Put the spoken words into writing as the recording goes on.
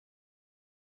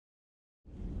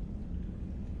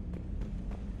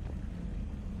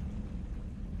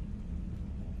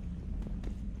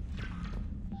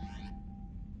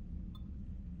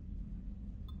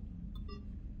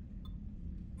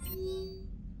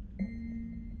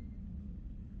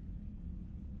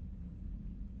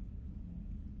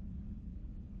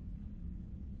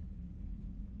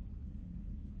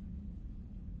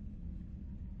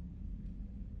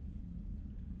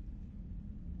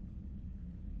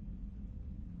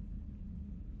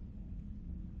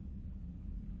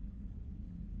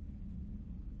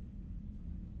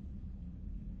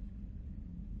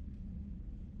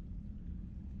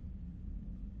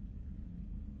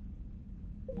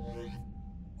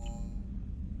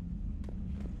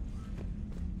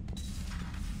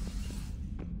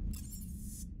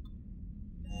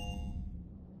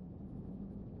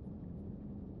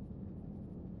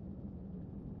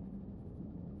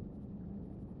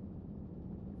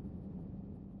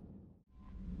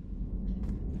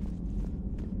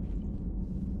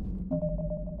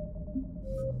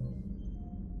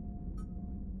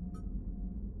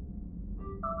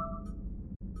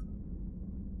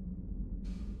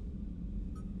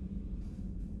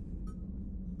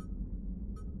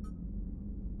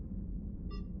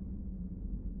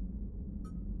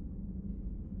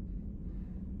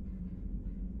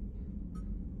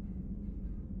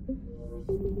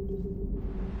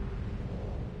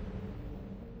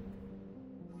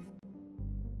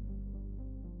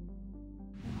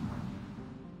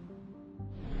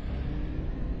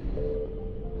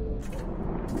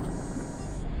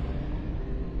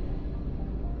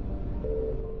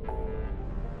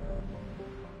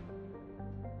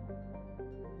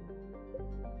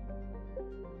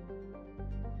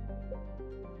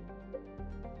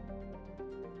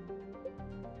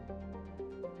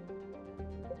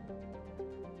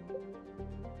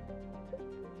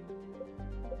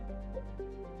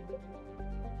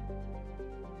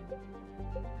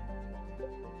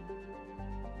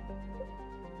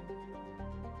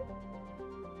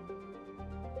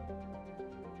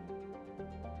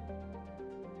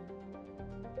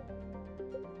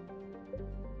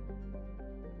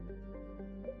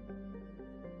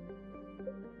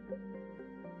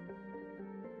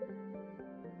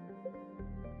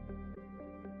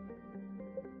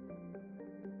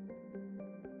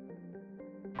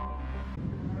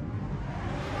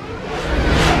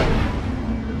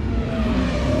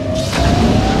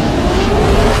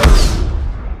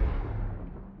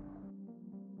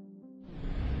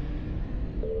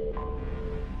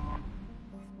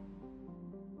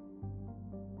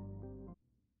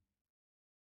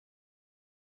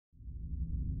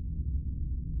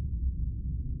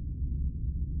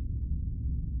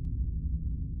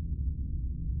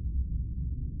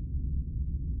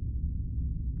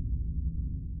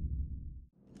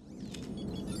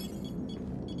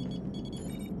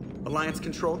Alliance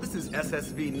Control, this is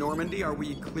SSV Normandy. Are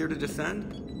we clear to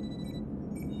descend?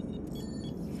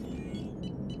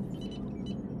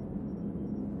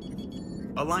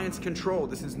 Alliance Control,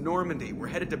 this is Normandy. We're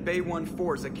headed to Bay 1-4,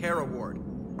 Zakara Ward.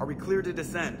 Are we clear to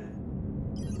descend?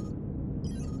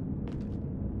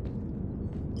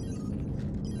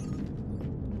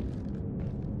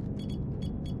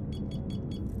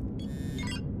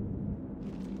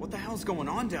 What the hell's going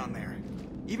on down there?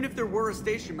 Even if there were a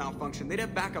station malfunction, they'd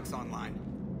have backups online.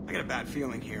 I got a bad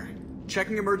feeling here.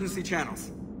 Checking emergency channels.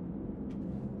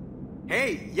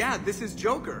 Hey, yeah, this is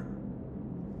Joker.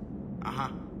 Uh-huh.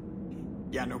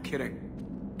 Yeah, no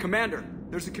kidding. Commander,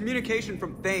 there's a communication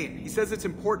from Thane. He says it's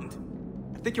important.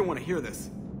 I think you'll want to hear this.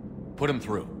 Put him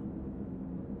through.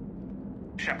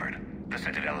 Shepard, the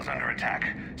Citadel is under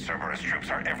attack. Cerberus troops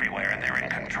are everywhere and they're in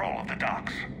control of the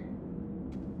docks.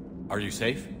 Are you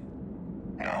safe?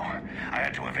 No, I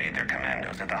had to evade their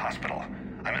commandos at the hospital.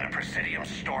 I'm in a Presidium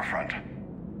storefront.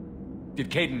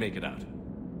 Did Caden make it out?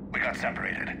 We got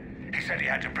separated. He said he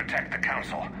had to protect the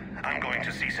Council. I'm going to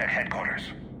CSEC headquarters.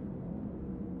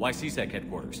 Why CSEC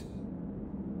headquarters?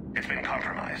 It's been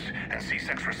compromised, and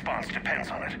CSEC's response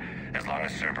depends on it. As long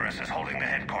as Cerberus is holding the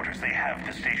headquarters, they have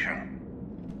the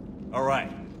station. All right.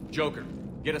 Joker,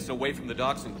 get us away from the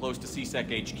docks and close to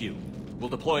CSEC HQ. We'll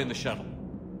deploy in the shuttle.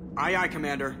 Aye, aye,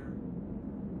 Commander.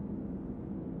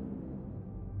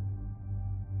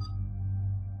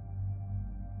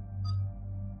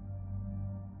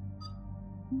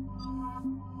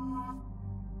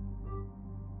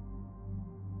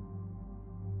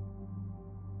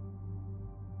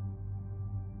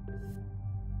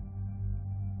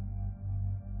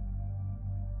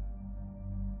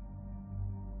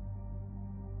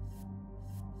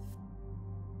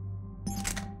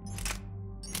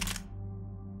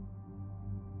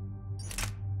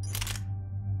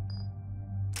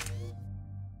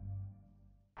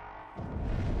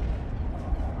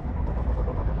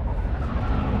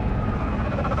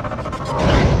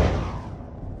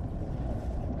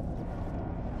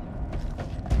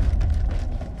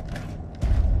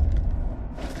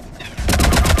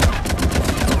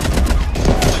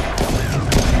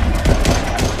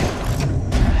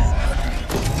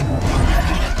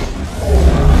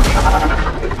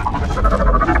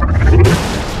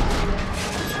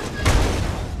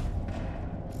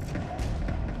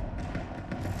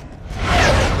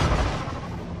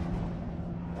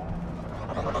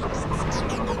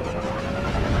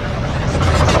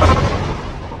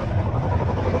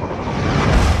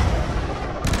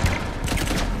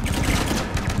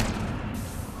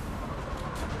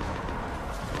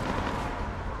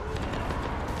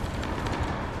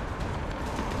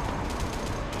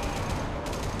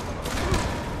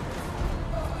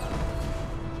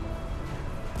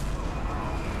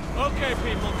 Okay,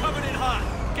 people, coming in hot.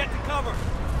 Get to cover.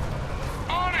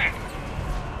 On it!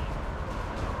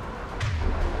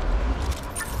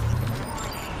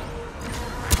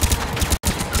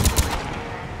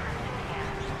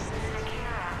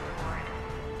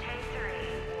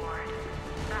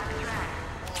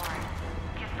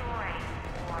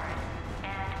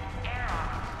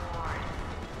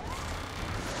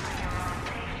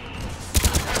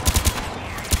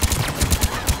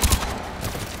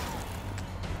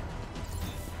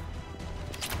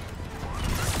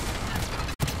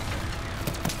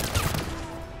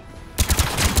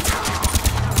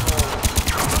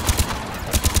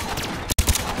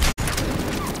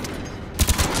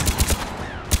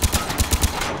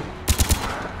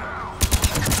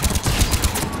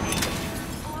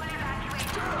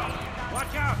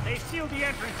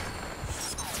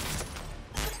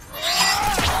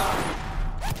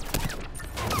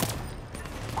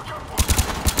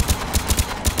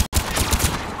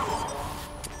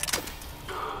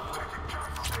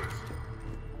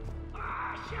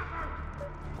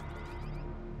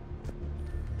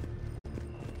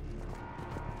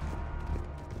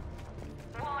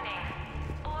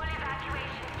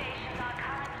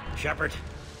 Shepard.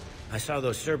 I saw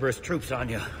those Cerberus troops on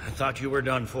you. I thought you were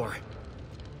done for.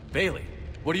 Bailey,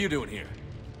 what are you doing here?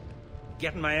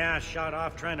 Getting my ass shot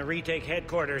off trying to retake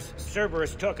headquarters.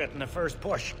 Cerberus took it in the first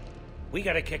push. We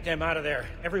gotta kick them out of there.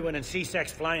 Everyone in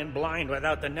C-Sec's flying blind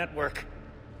without the network.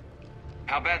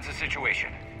 How bad's the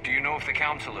situation? Do you know if the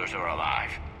counselors are alive?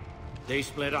 They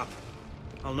split up.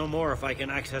 I'll know more if I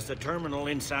can access the terminal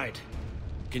inside.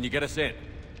 Can you get us in?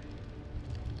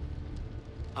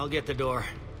 I'll get the door.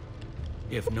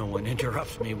 If no one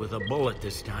interrupts me with a bullet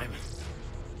this time.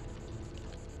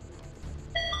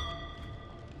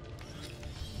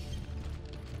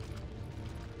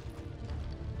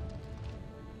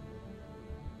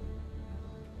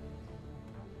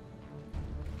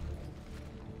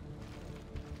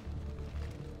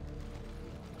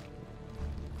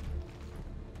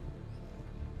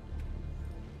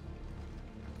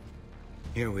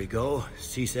 Here we go.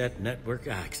 CSAT network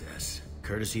access,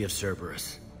 courtesy of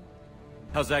Cerberus.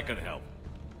 How's that gonna help?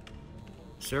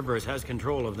 Cerberus has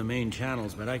control of the main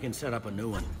channels, but I can set up a new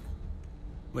one.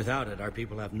 Without it, our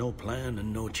people have no plan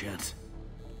and no chance.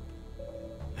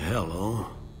 Hello.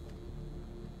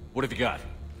 What have you got?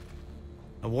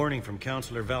 A warning from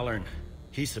Counselor Valern.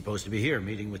 He's supposed to be here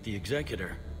meeting with the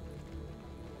Executor.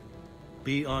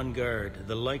 Be on guard.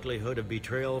 The likelihood of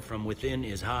betrayal from within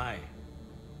is high.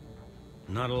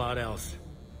 Not a lot else.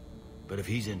 But if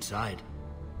he's inside...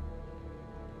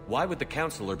 Why would the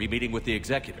Counselor be meeting with the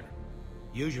Executor?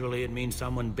 Usually it means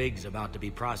someone big's about to be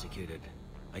prosecuted.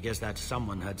 I guess that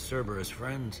someone had Cerberus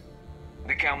friends.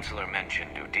 The counselor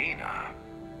mentioned Udina.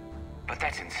 But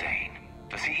that's insane.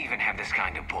 Does he even have this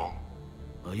kind of pull?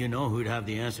 Well, you know who'd have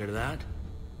the answer to that?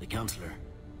 The Counselor.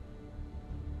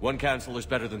 One Counselor's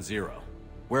better than zero.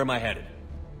 Where am I headed?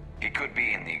 He could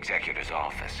be in the Executor's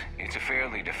office. It's a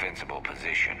fairly defensible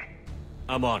position.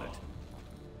 I'm on it.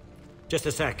 Just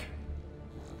a sec.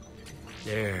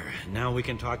 There. Now we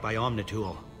can talk by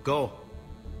Omnitool. Go.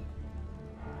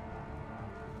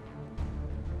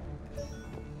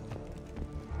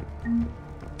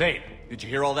 Thane, did you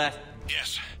hear all that?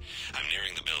 Yes. I'm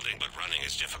nearing the building, but running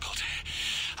is difficult.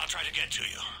 I'll try to get to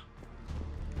you.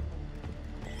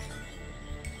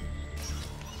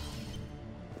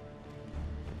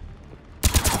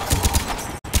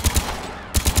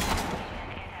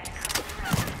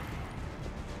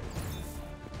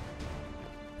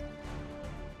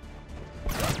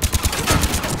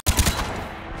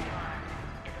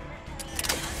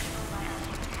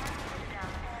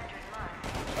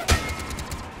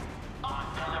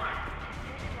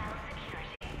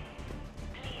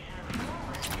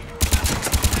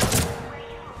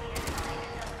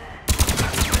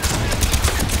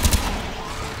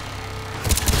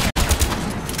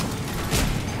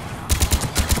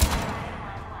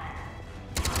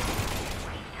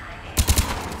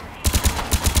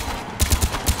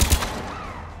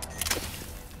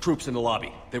 Troops in the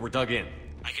lobby. They were dug in.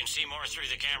 I can see more through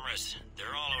the cameras. They're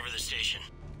all over the station.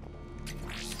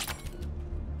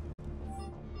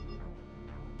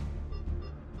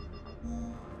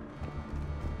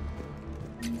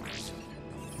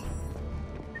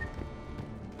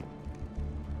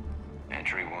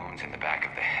 Entry wounds in the back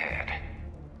of the head.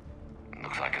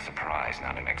 Looks like a surprise,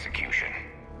 not an execution.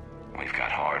 We've got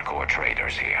hardcore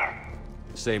traitors here.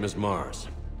 Same as Mars.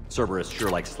 Cerberus sure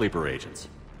likes sleeper agents.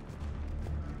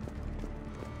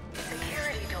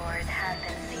 Security doors have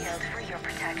been sealed for your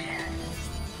protection.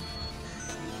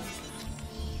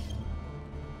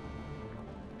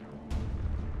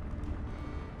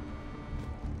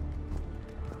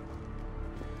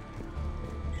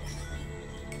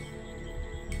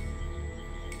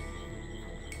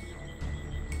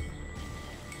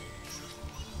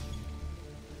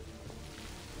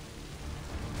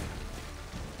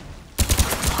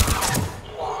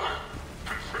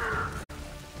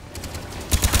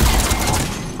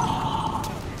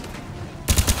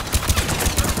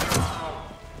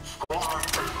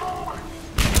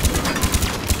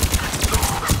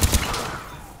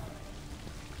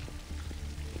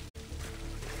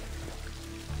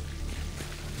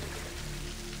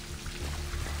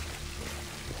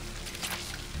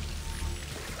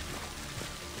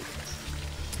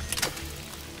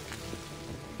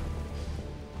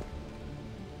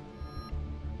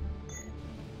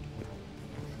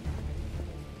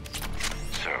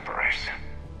 Cerberus.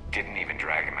 Didn't even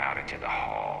drag him out into the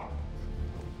hall.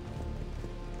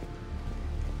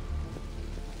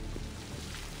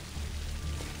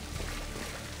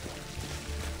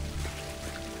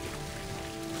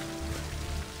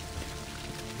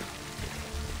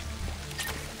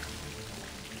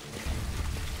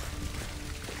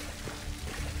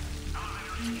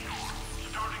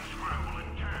 Starting scramble in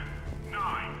 10,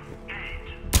 9,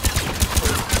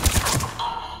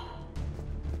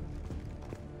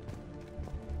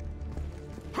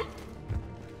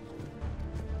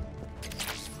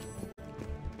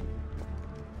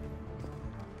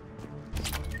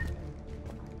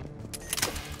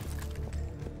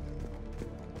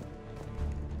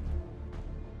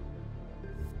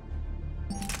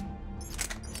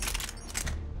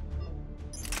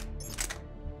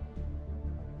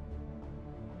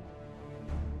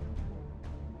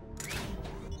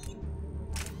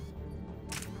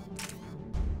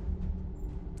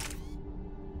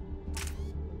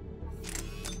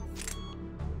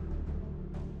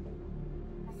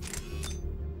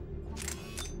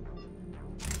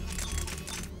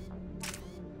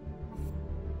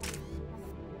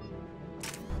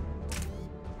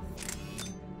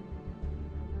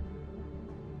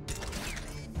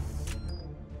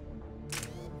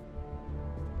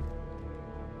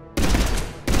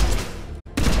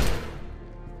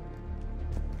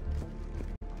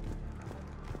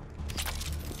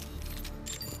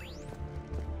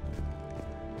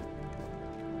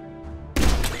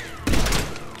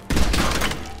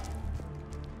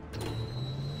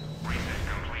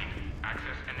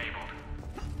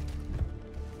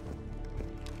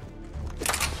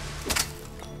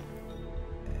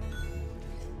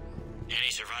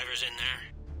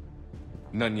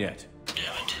 None yet. Damn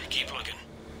it. Keep looking.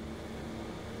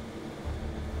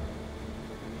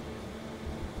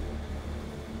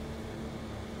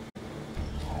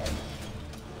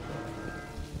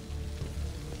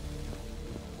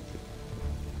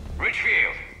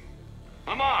 Richfield!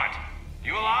 Lamont!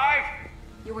 You alive?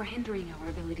 You are hindering our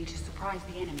ability to surprise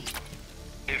the enemy.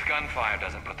 If gunfire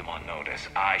doesn't put them on notice,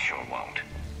 I sure won't.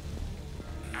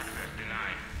 Access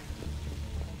denied.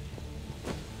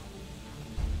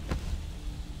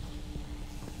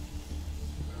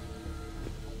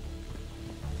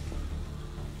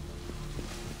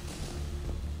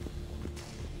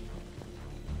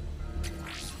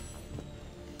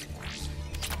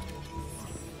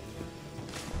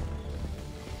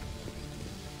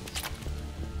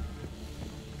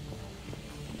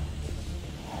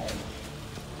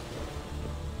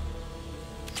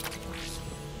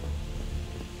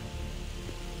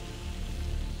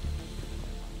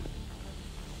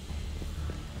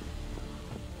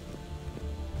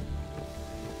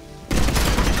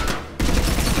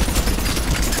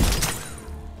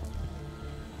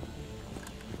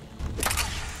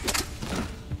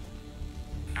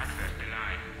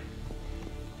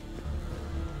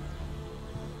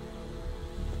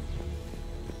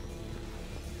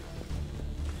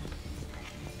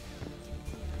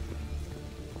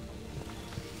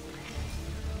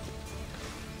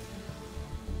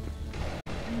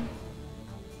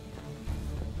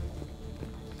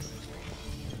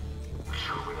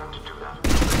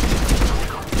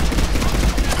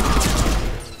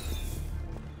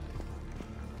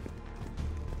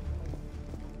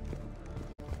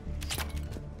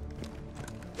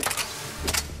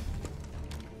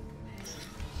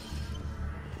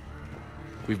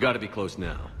 We've got to be close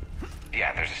now.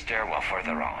 Yeah, there's a stairwell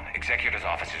further on. Executor's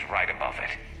office is right above it.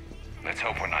 Let's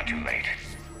hope we're not too late.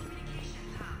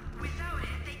 Without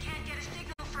it, they can't get a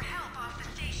signal for help off the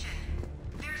station.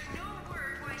 There's no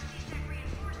word why CSEC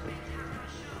reinforcements have not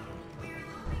shown. We're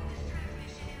looping this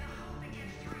transmission in the hope it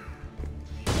gets through.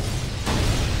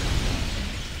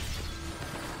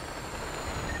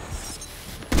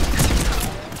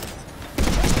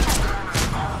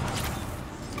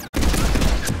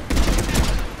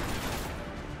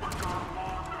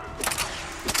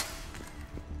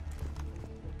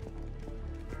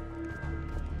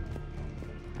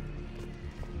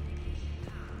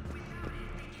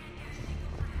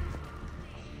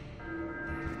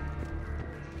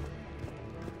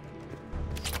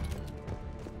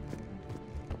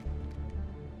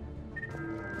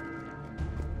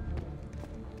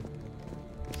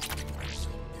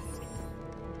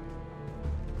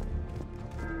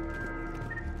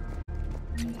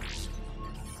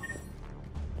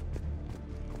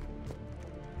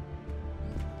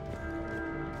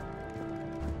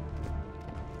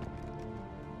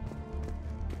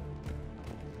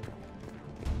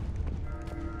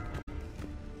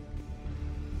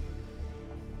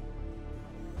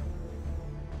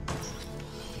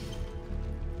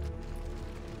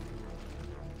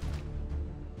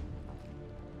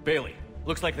 Bailey,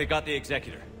 looks like they got the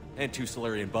Executor, and 2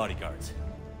 Solarian bodyguards.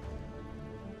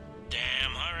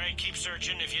 Damn, alright, keep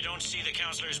searching. If you don't see the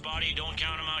counselor's body, don't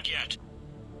count him out yet.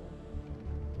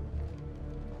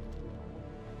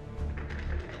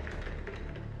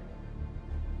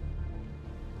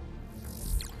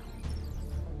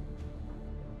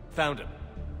 Found him.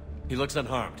 He looks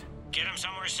unharmed. Get him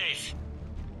somewhere safe.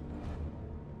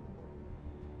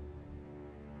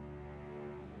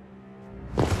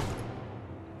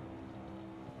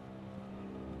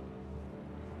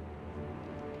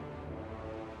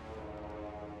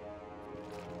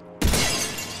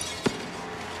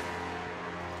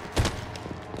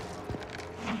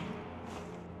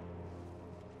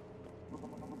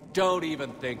 Don't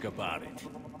even think about it.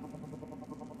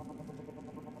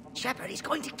 Shepard, he's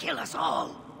going to kill us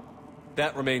all.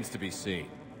 That remains to be seen.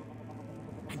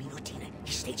 I mean, Utina,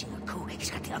 he's staging a coup. He's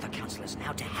got the other counselors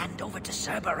now to hand over to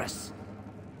Cerberus.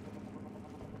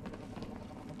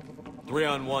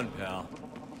 3-on-1, pal.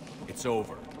 It's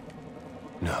over.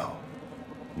 No.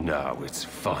 No, it's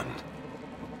fun.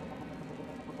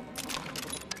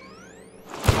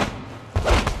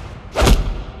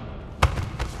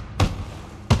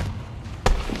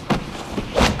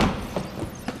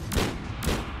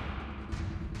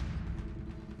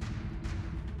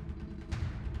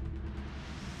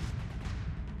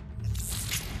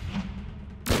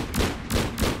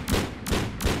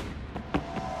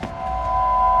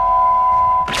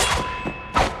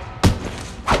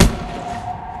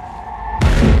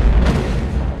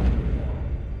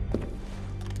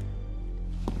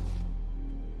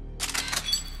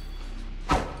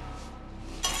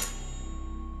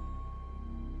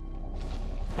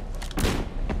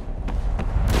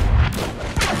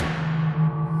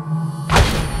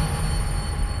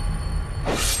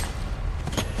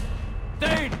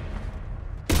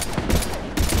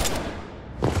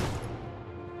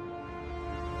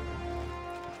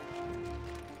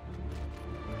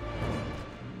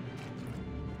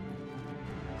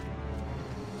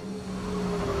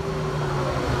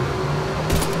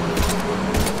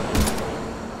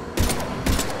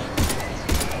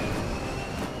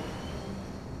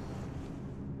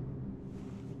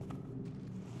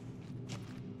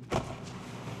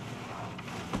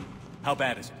 How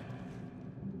bad is it?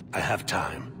 I have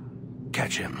time.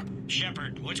 Catch him.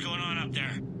 Shepard, what's going on up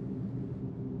there?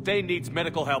 Thane needs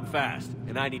medical help fast,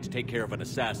 and I need to take care of an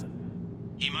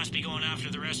assassin. He must be going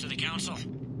after the rest of the council.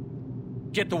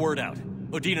 Get the word out.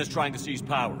 Udina's trying to seize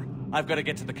power. I've got to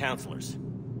get to the counselors.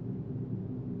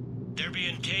 They're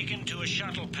being taken to a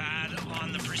shuttle pad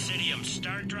on the Presidium.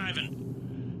 Start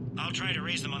driving. I'll try to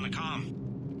raise them on the comm.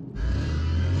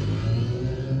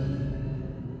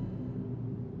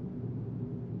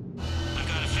 I've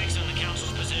got a fix on the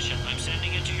council's position. I'm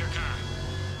sending it to your car.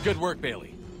 Good work,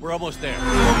 Bailey. We're almost there.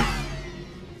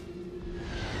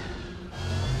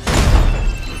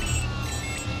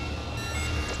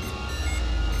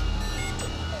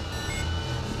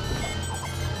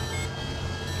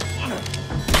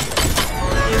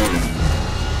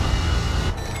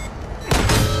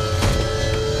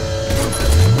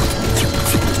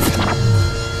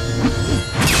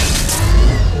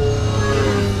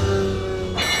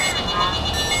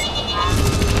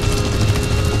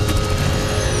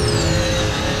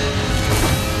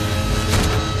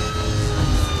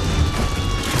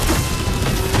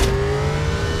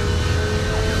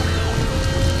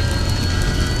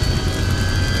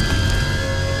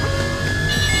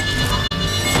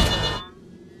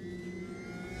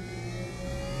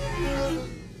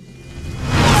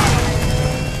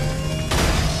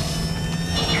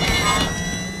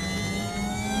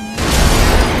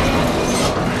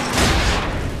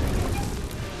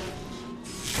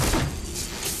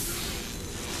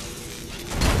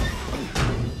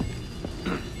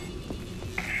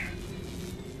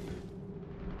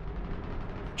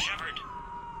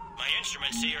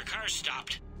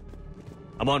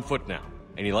 I'm on foot now.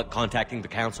 Any luck contacting the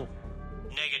council?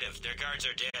 Negative. Their guards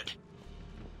are dead.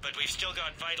 But we've still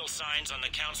got vital signs on the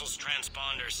council's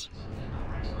transponders.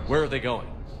 Where are they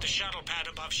going? The shuttle pad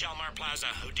above Shalmar Plaza.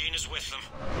 Udina's with them.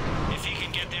 If he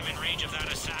can get them in range of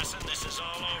that assassin, this is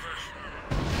all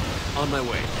over. On my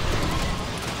way.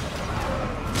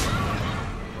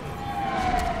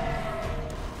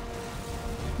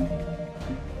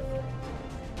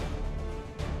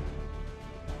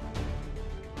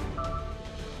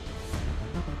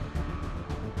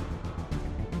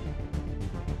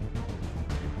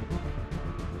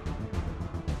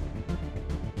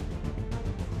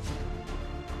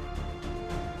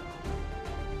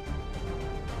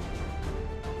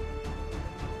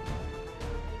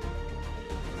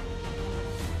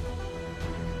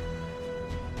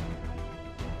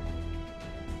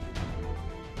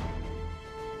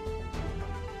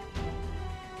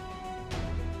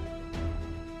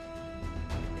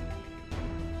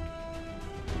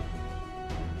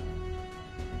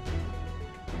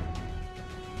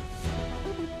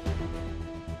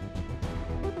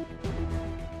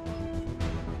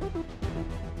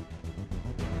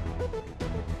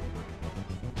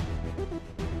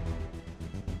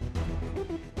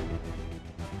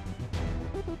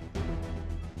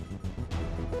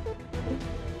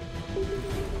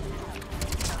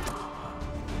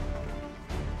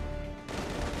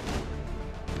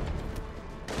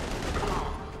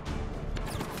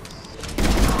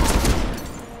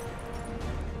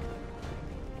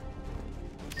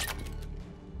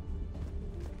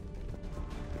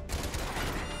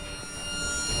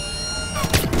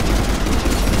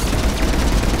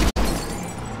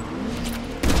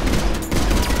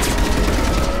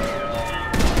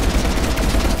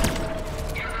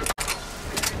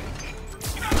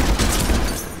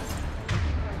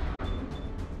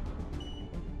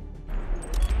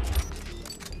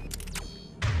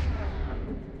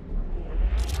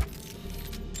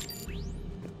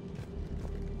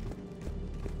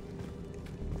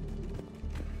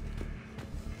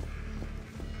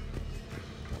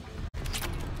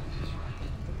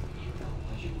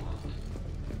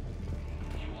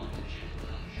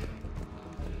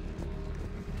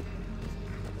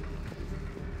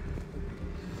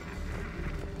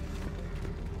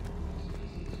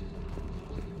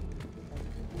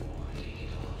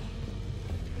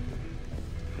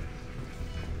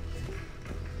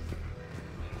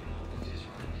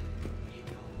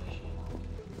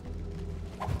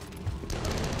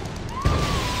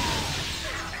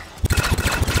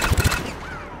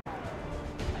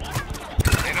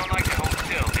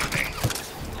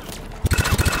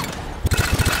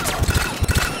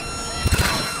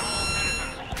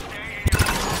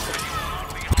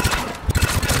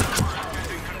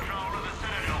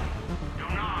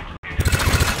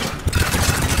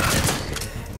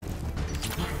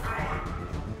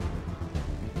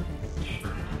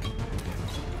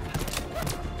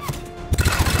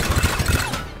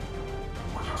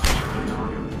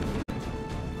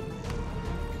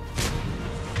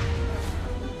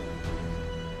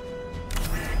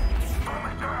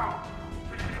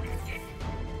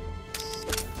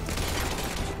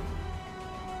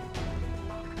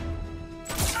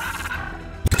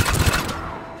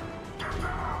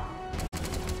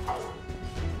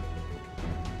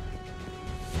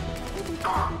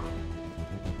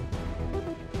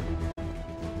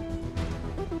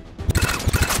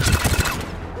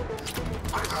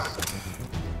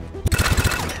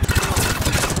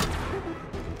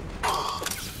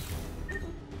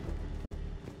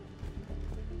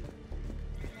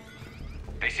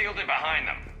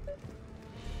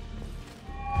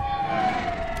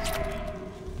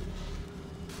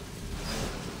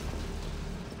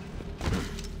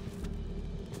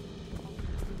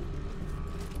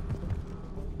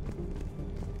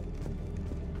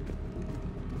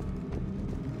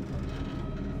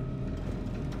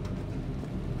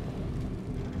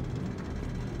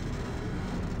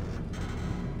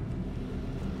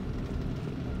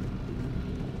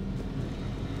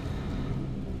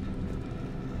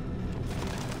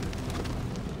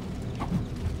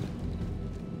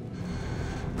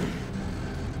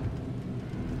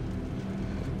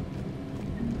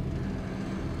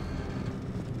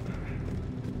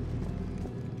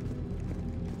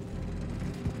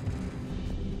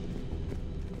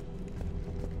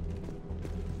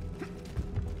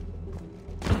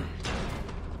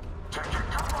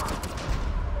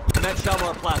 I'm at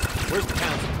Shalmar Plaza. Where's the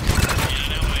council?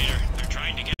 In an elevator. They're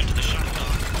trying to get to the shuttle dock.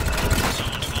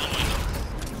 Someone's following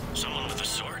them. Someone with a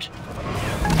sword.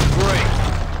 Great.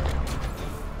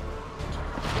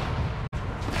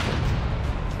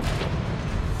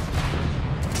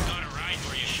 Got a ride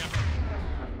for you, Shepard.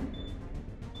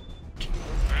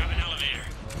 Grab an elevator.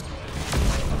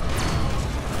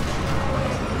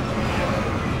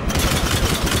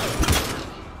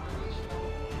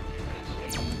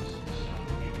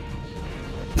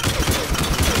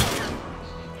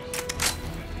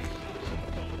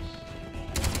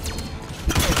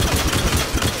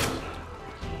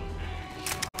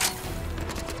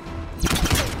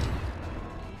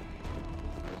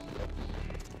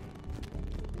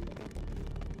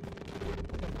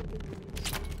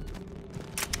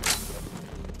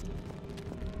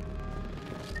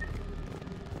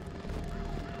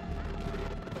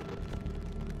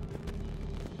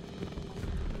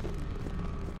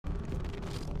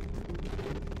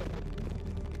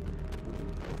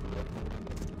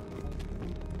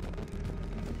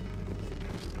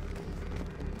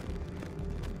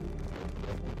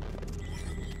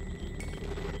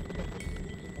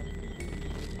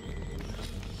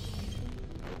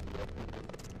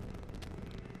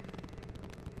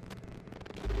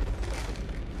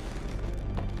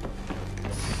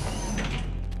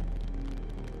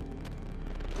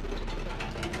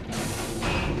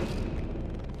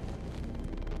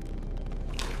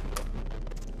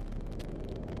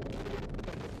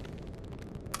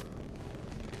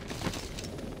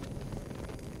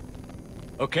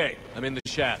 Okay, I'm in the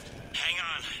shaft. Hang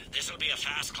on. This'll be a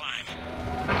fast climb.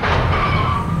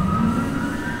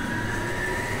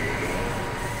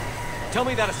 Tell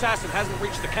me that assassin hasn't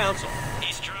reached the council.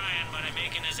 He's trying, but I'm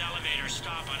making his elevator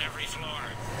stop on every floor.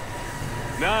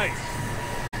 Nice.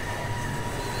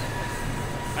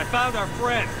 I found our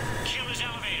friend. Kill his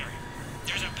elevator.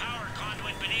 There's a power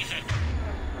conduit beneath it.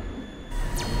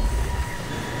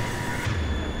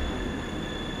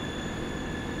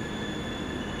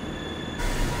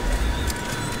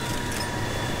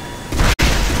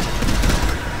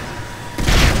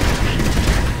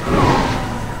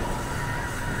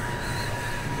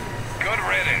 Good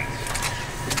riddance.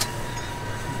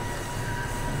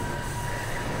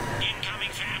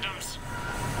 Incoming phantoms.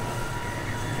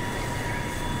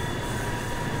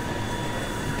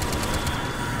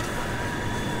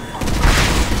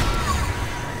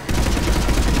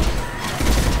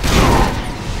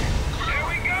 Here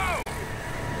we go!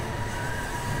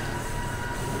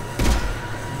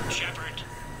 Shepard,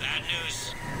 bad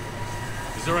news.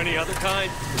 Is there any other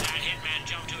kind? That hitman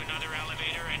jumped to another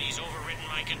elevator and he's overridden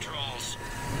my controls.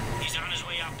 He's on his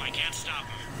way up. I can't stop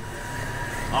him.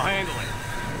 I'll handle it.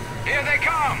 Here they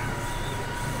come!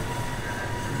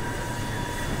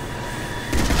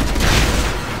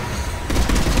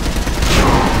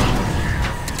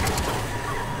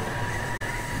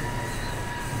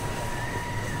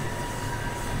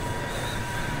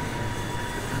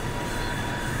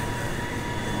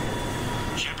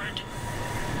 Shepard,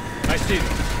 I see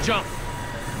them. Jump.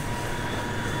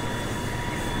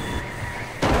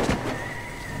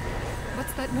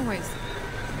 What's that noise?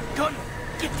 Gun!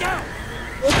 Get down!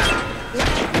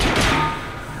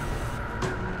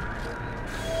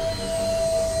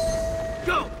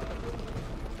 Go!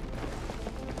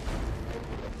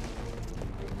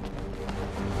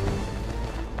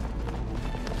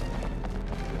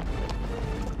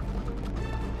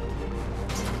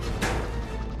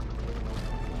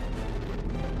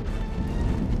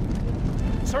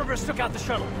 Cerberus took out the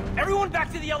shuttle. Everyone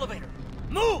back to the elevator.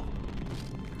 Move!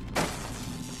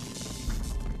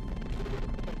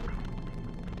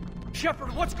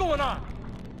 Shepard, what's going on?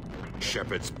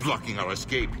 Shepard's blocking our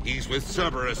escape. He's with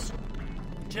Cerberus.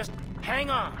 Just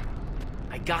hang on.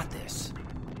 I got this.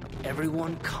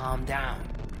 Everyone calm down.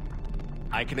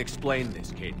 I can explain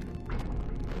this, Caden.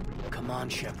 Come on,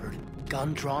 Shepard.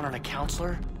 Gun drawn on a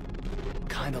counselor?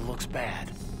 Kinda looks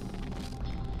bad.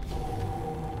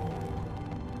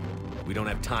 We don't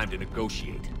have time to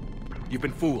negotiate. You've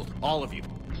been fooled, all of you.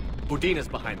 Udina's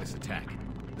behind this attack.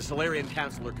 The Solarian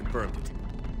Councilor confirmed it.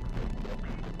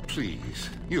 Please,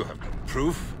 you have no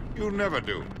proof. You never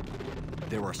do.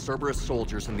 There are Cerberus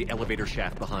soldiers in the elevator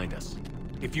shaft behind us.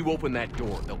 If you open that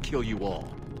door, they'll kill you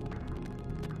all.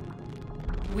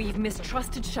 We've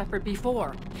mistrusted Shepard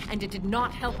before, and it did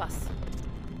not help us.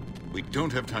 We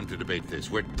don't have time to debate this.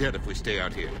 We're dead if we stay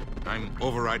out here. I'm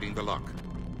overriding the lock.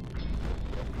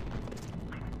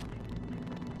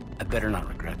 I better not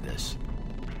regret this.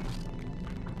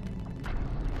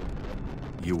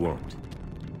 You won't.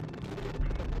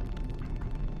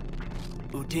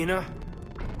 Udina,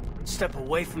 step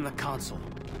away from the console.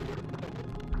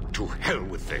 To hell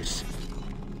with this.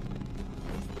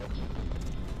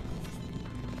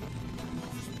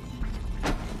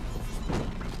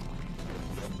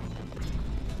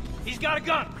 He's got a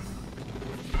gun!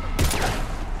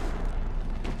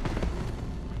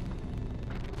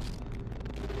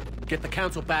 Get the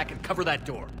council back and cover that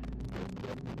door.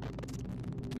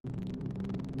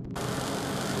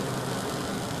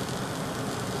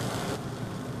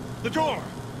 The door!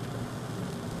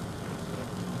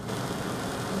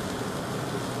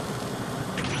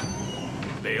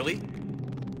 Bailey?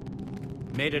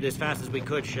 Made it as fast as we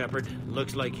could, Shepard.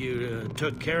 Looks like you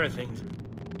took care of things.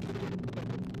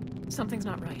 Something's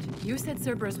not right. You said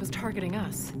Cerberus was targeting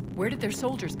us. Where did their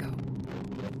soldiers go?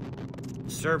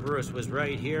 Cerberus was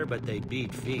right here, but they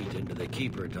beat feet into the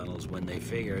Keeper tunnels when they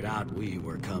figured out we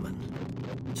were coming.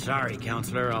 Sorry,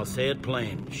 Counselor, I'll say it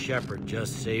plain. Shepard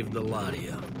just saved the lot of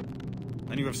you.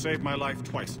 And you have saved my life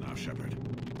twice now, Shepard.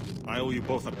 I owe you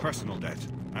both a personal debt,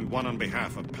 and one on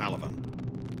behalf of Palaven.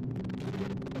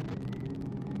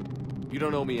 You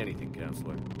don't owe me anything,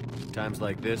 Counselor. Times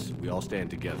like this, we all stand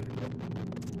together.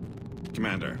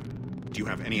 Commander, do you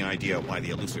have any idea why the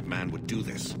elusive man would do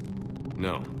this?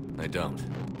 No, I don't.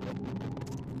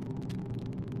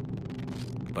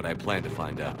 But I plan to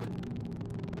find out.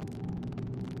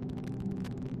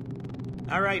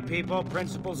 All right, people.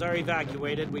 Principals are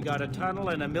evacuated. We got a tunnel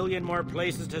and 1 million more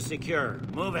places to secure.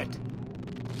 Move it.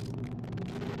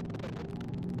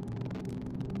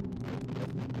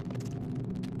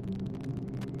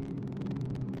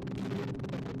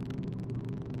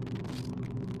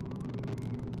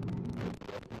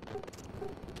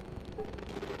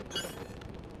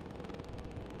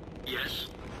 Yes?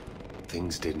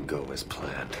 Things didn't go as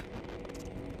planned.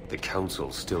 The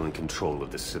Council's still in control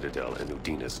of the Citadel and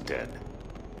Udina's dead.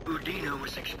 Udina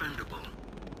was expendable.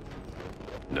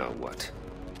 Now what?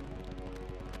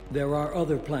 There are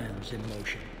other plans in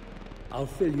motion. I'll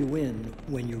fill you in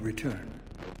when you return.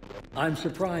 I'm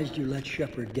surprised you let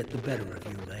Shepard get the better of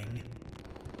you, Ling.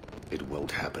 It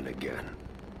won't happen again.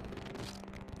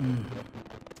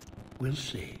 We'll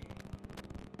see.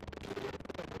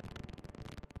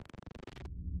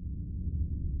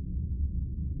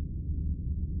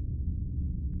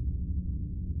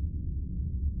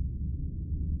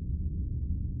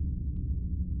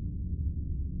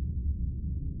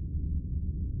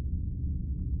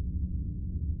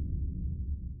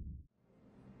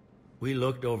 We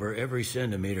looked over every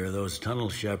centimeter of those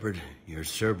tunnels, Shepard. Your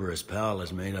Cerberus pal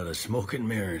is made out of smoke and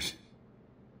mirrors.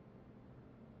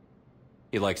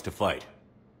 He likes to fight.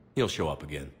 He'll show up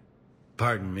again.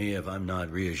 Pardon me if I'm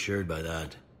not reassured by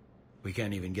that. We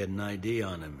can't even get an ID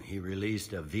on him. He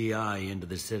released a VI into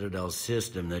the Citadel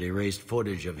system that erased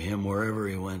footage of him wherever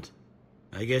he went.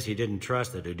 I guess he didn't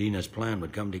trust that Udina's plan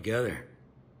would come together.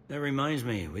 That reminds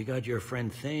me, we got your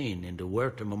friend Thane into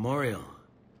Huerta Memorial.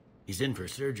 He's in for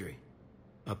surgery.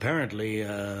 Apparently,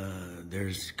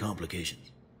 there's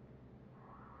complications.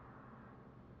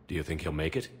 Do you think he'll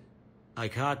make it? I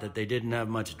caught that they didn't have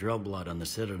much drill blood on the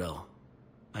Citadel.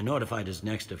 I notified his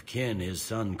next of kin, his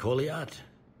son Koliat.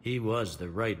 He was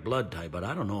the right blood type, but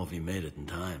I don't know if he made it in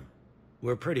time.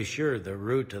 We're pretty sure the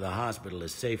route to the hospital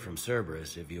is safe from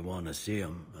Cerberus if you want to see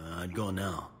him. I'd go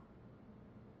now.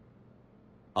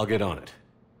 I'll get on it.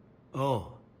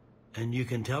 Oh, and you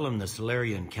can tell him the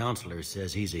Solarian Counselor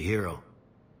says he's a hero.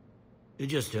 It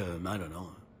just, I don't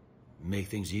know, make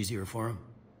things easier for him.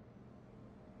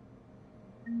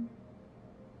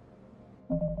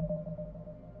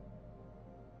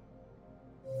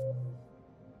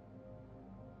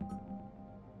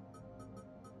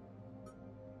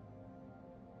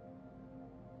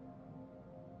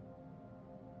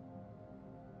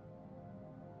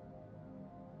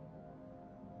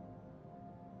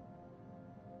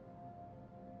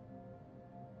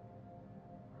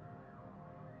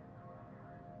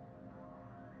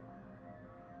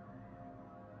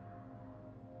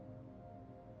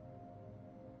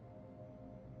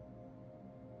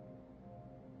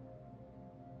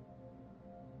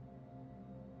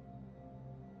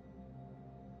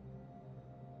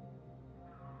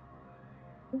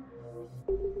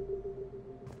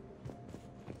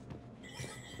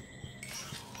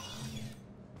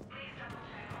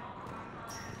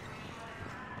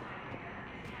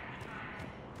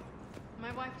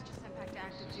 My wife was just sent back to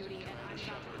active duty, and I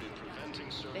shot them.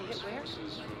 They hit where?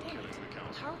 Damn it.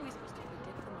 How are we supposed to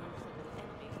predict the movements of an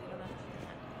enemy? We don't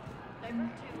understand.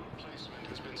 Divert to. Placement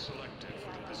has been selected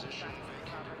for the position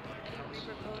vacated by Any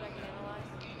Reaper code I can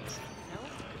analyze? No?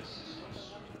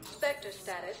 Spectre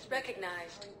status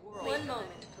recognized. One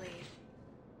moment, please.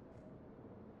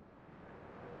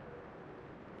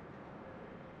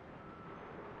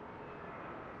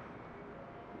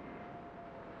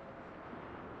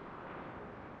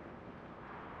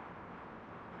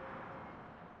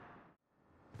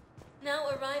 Now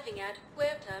arriving at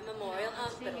Huerta Memorial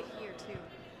Hospital. Seeing it here too.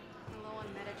 We're low on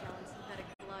Metagel and synthetic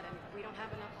blood, and we don't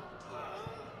have enough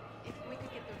volunteers. If we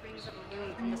could get the rings of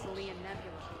Maroon from the Salian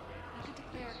Nebula, we could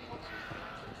declare a culture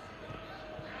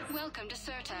crisis. Welcome to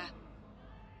Serta.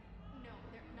 No,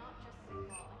 they're not just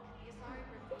symbolic. The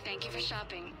Asari Thank you for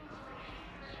shopping.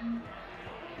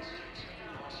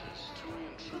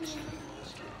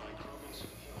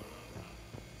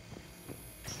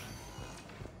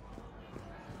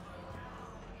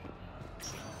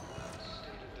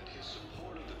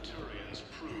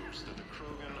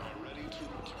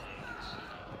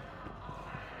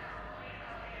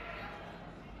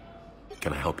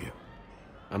 Can I help you?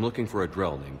 I'm looking for a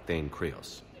Drell named Thane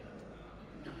Krios.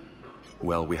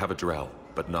 Well, we have a Drell,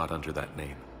 but not under that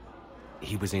name.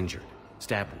 He was injured.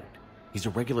 Stab wound. He's a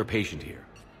regular patient here.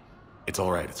 It's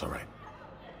all right, it's all right.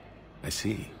 I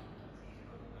see.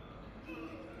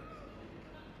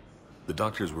 The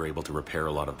doctors were able to repair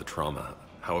a lot of the trauma.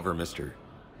 However, Mr.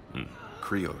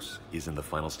 Krios is in the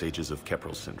final stages of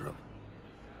Keprel's syndrome.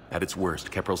 At its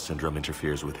worst, Keprel's syndrome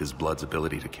interferes with his blood's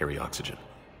ability to carry oxygen,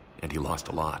 and he lost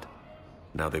a lot.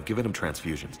 Now, they've given him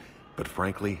transfusions, but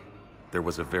frankly, there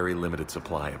was a very limited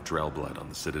supply of Drell blood on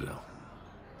the Citadel.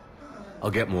 I'll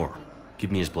get more.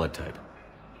 Give me his blood type.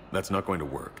 That's not going to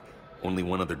work. Only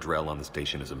one other Drell on the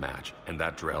station is a match, and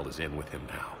that Drell is in with him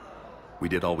now. We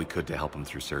did all we could to help him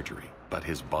through surgery, but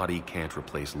his body can't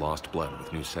replace lost blood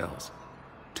with new cells.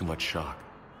 Too much shock.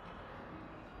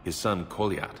 His son,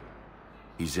 Koliat,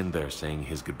 he's in there saying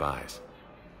his goodbyes.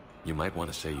 You might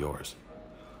want to say yours.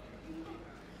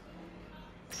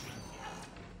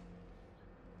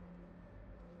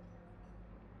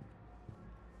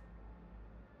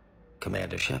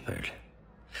 Commander Shepard,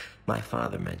 my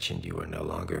father mentioned you were no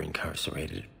longer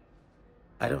incarcerated.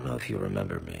 I don't know if you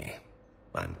remember me.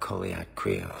 I'm Koliak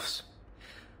Krios.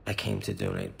 I came to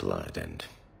donate blood and,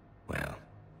 well,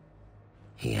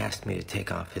 he asked me to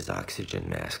take off his oxygen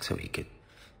mask so he could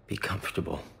be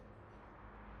comfortable.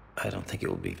 I don't think it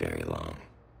will be very long.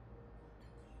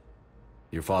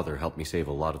 Your father helped me save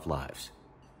a lot of lives.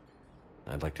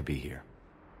 I'd like to be here.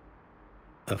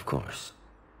 Of course.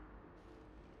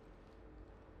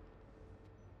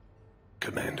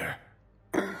 Commander,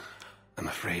 I'm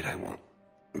afraid I won't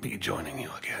be joining you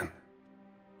again.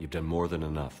 You've done more than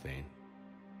enough, Thane.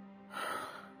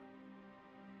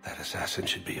 That assassin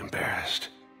should be embarrassed.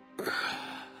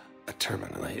 A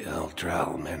terminally ill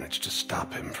Drell managed to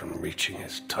stop him from reaching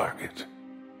his target.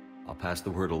 I'll pass the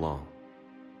word along.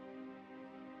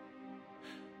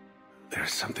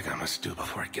 There's something I must do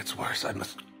before it gets worse. I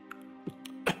must...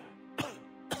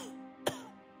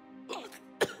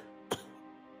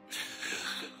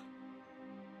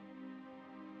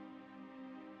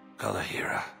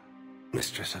 Kalahira,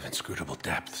 mistress of inscrutable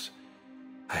depths,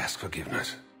 I ask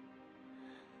forgiveness.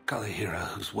 Kalahira,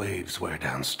 whose waves wear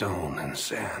down stone and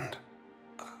sand.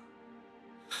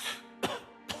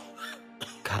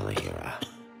 Kalahira,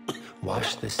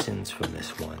 wash the sins from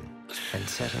this one, and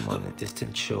set him on the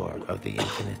distant shore of the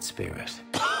infinite spirit.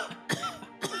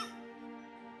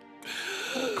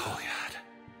 Koliad,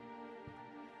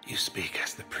 you speak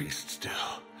as the priests do.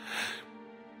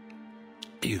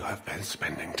 You have been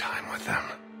spending time with them.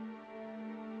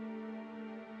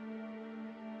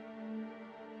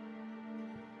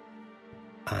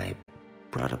 I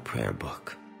brought a prayer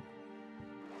book.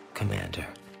 Commander,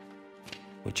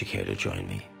 would you care to join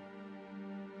me?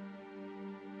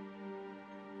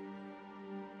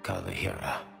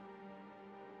 Kalahira,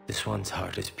 this one's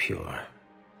heart is pure,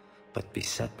 but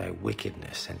beset by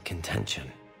wickedness and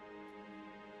contention.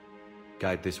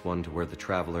 Guide this one to where the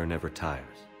traveler never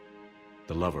tires.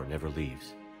 The lover never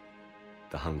leaves.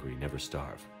 The hungry never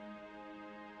starve.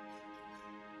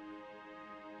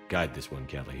 Guide this one,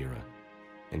 Kalahira,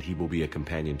 and he will be a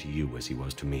companion to you as he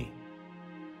was to me.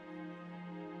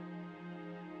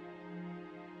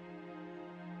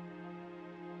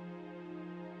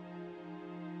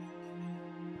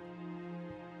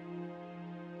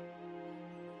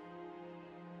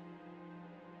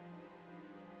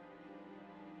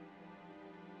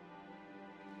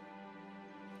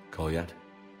 Kolyat?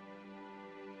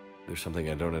 There's something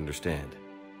I don't understand.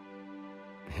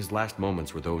 His last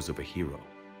moments were those of a hero.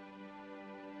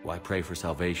 Why pray for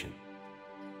salvation?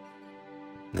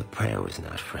 The prayer was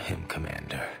not for him,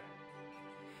 Commander.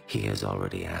 He has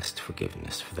already asked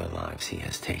forgiveness for the lives he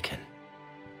has taken.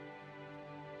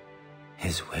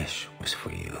 His wish was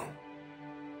for you.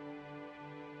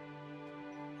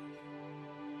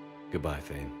 Goodbye,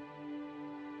 Thane.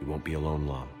 You won't be alone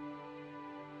long.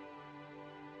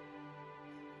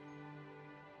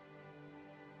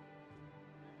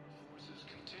 Forces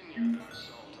continue their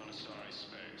assault on Asari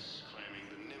space,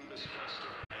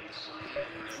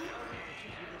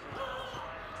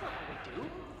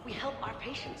 help our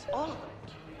patients, all of them.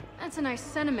 That's a nice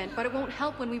sentiment, but it won't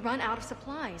help when we run out of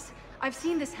supplies. I've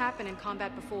seen this happen in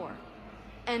combat before.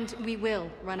 And we will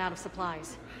run out of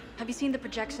supplies. Have you seen the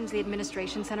projections the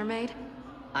Administration Center made?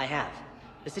 I have.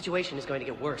 The situation is going to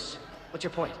get worse. What's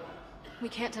your point? We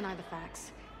can't deny the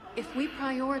facts. If we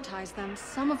prioritize them,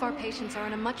 some of our patients are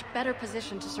in a much better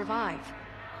position to survive.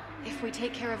 If we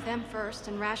take care of them first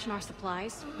and ration our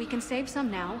supplies, we can save some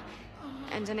now,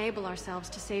 and enable ourselves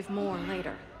to save more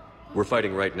later. We're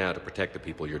fighting right now to protect the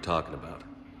people you're talking about.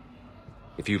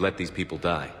 If you let these people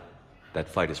die, that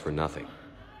fight is for nothing.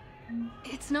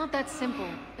 It's not that simple.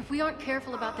 If we aren't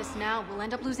careful about this now, we'll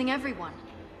end up losing everyone.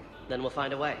 Then we'll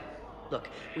find a way. Look,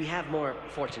 we have more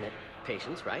fortunate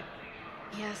patients, right?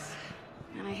 Yes.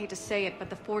 And I hate to say it, but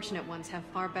the fortunate ones have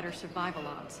far better survival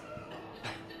odds.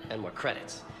 And more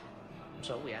credits.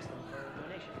 So we asked them for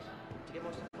donations to get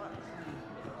more supplies.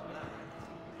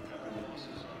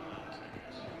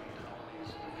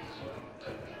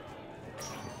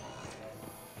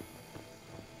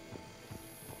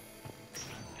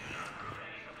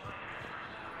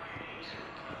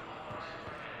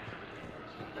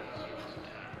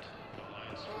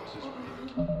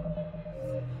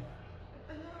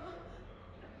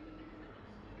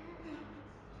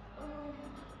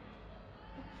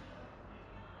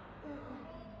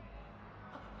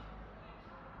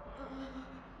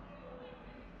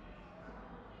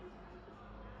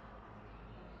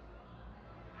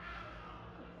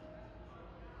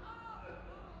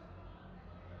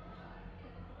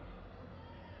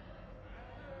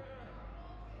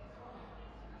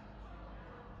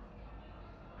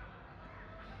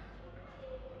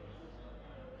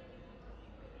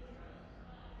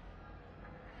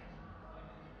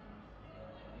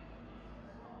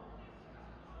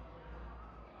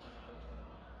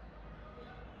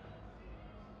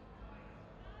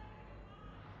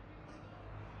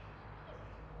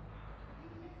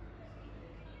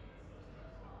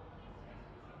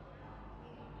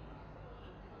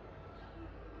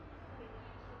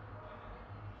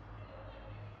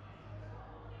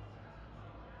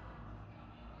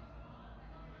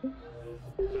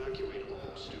 Evacuate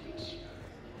all students.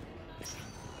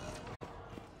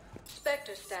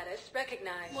 Spectre status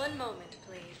recognized. One moment,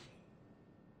 please.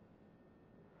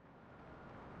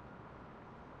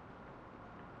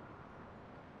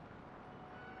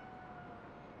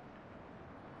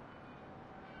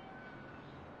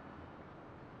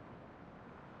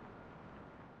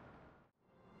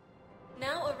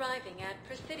 Now arriving at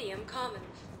Presidium Commons.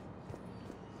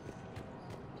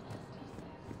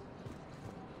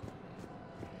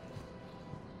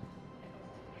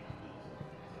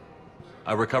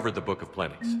 I recovered the Book of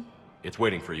Plenix. It's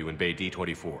waiting for you in Bay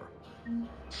D24.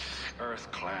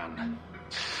 Earth Clan,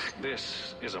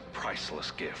 this is a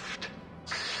priceless gift.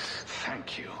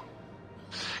 Thank you.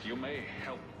 You may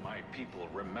help my people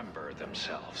remember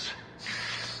themselves.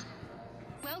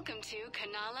 Welcome to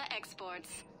Kanala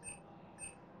Exports.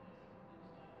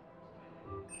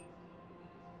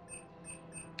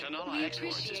 Kanala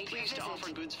Exports is pleased to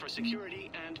offer goods for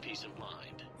security and peace of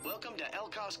mind. Welcome to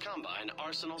Elcos Combine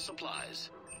Arsenal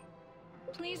Supplies.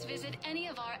 Please visit any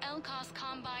of our Elcos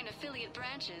Combine affiliate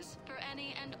branches for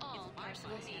any and all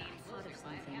personal needs. Thought of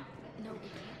something. No, we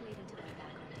can't wait until we're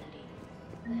back on duty.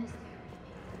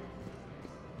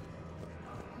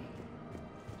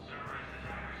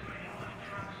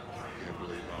 I can't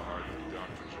believe how hard the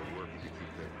doctors are working to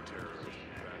keep that terrorist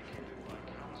back.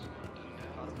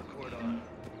 Out of the corridor.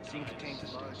 Scene contains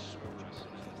a large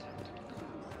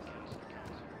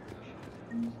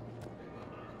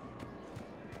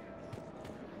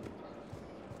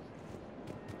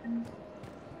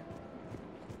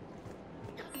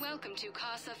Welcome to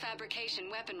Casa Fabrication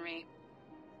Weaponry.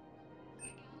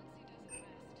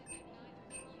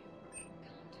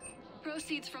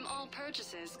 Proceeds from all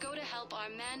purchases go to help our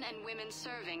men and women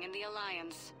serving in the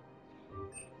Alliance.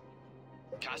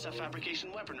 Casa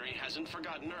Fabrication Weaponry hasn't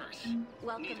forgotten Earth.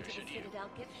 Welcome Neither to the should you. Citadel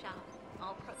gift shop.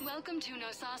 Welcome to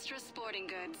Nosastra Sporting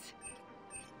Goods.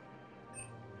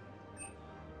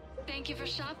 Thank you for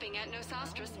shopping at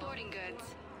Nosastra Sporting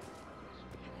Goods.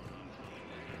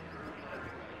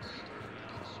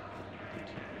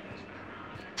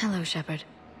 Hello, Shepard.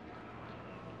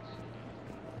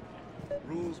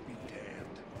 Rules be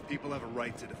damned. People have a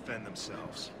right to defend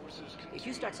themselves. If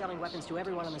you start selling weapons to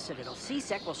everyone on the Citadel,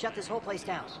 C-Sec will shut this whole place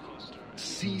down.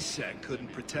 C-Sec couldn't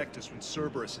protect us when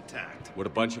Cerberus attacked. Would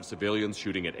a bunch of civilians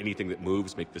shooting at anything that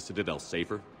moves make the Citadel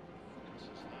safer?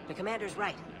 The commander's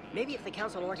right. Maybe if the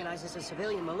Council organizes a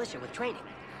civilian militia with training.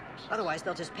 Otherwise,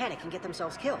 they'll just panic and get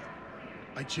themselves killed.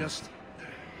 I just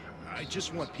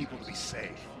want people to be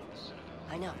safe.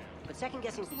 I know, but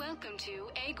second-guessing... Welcome to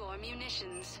Agor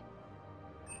Munitions.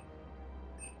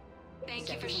 Thank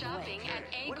you for shopping at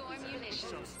Agor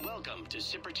Munitions. Welcome to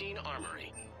Cypertine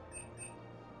Armory.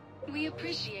 We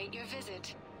appreciate your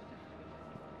visit.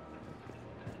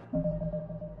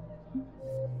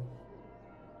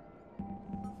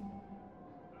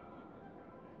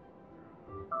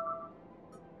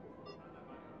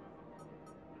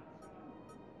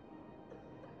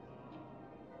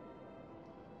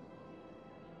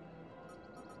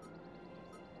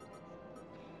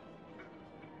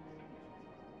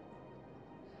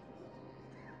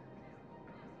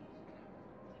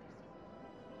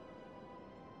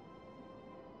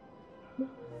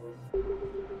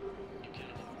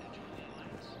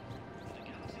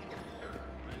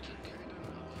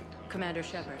 Commander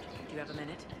Shepard, do you have a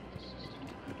minute?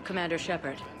 Commander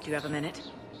Shepard, do you have a minute?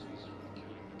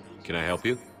 Can I help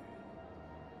you?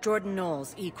 Jordan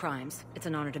Knowles, E-Crimes. It's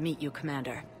an honor to meet you,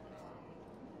 Commander.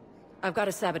 I've got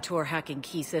a saboteur hacking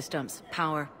key systems,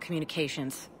 power,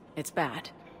 communications. It's bad.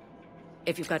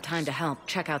 If you've got time to help,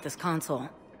 check out this console.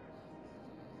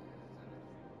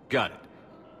 Got it.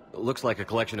 Looks like a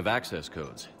collection of access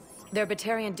codes. They're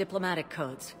Batarian diplomatic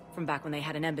codes, from back when they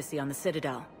had an embassy on the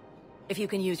Citadel. If you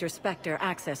can use your Spectre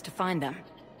access to find them,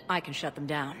 I can shut them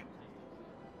down.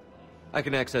 I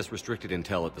can access restricted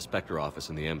intel at the Spectre office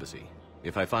in the embassy.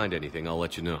 If I find anything, I'll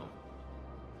let you know.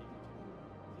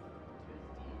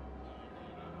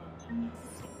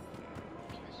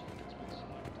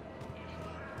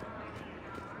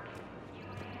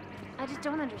 I just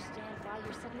don't understand why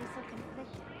you're suddenly so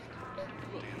conflicted.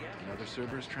 Another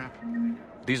Cerberus trap?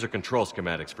 These are control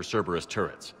schematics for Cerberus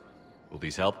turrets. Will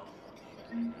these help?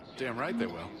 Damn right they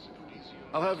will.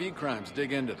 I'll have E-Crimes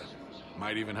dig into them.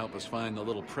 Might even help us find the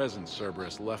little presents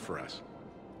Cerberus left for us.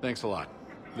 Thanks a lot.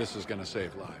 This is gonna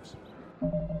save lives.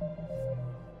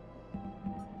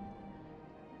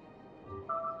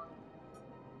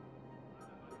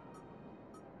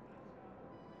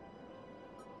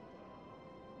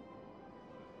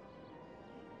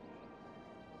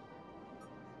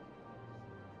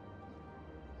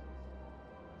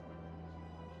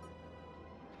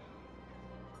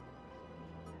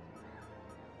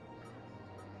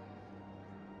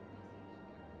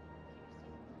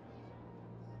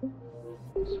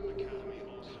 Some Academy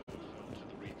also known to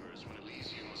the Reapers when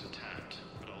Elysium was attacked,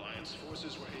 but Alliance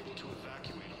forces were able to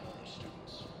evacuate all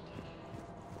students.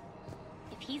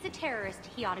 If he's a terrorist,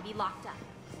 he ought to be locked up.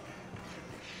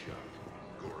 Shut.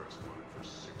 Gora's wanted for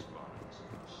 6 bodies.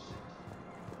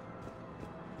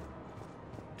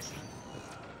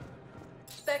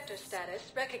 Spectre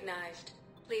status recognized.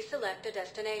 Please select a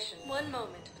destination. One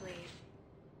moment, please.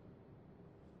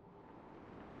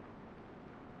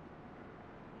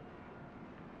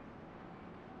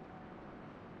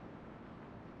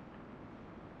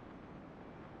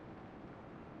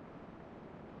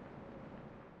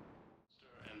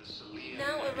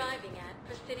 Now arriving at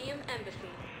Presidium Embassy.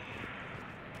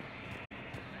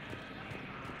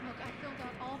 Look, I filled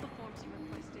out all the forms you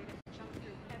requested and jumped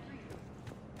through every hoop.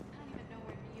 I don't even know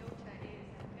where Nyota is.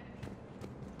 I'm gonna be...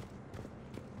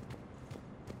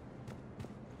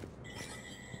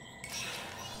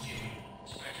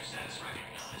 Spectre status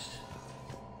recognized.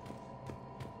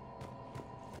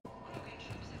 Krogan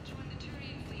troops have joined the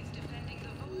Turian fleets defending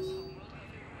the Vo's homeworld overworld.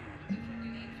 The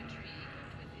Krogan infantry,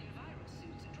 equipped with enviro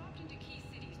suits, dropped into key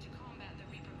cities to combat the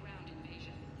Reaper ground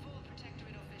invasion. Full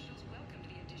Protectorate officials welcomed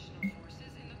the additional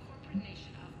forces in the corporate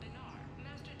nation of Benar.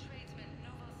 Master tradesman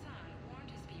Noval San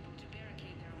warned his people to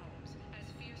barricade their homes, as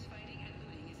fierce fighting and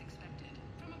looting is expected.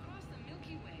 From across the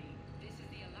Milky Way, this is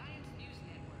the Alliance News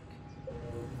Network.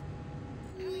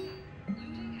 Coming up,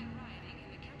 looting and rioting in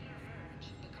the Kepler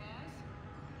Verge. The cause?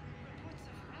 Reports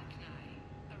of Rachni,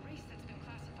 a race that's been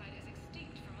classified as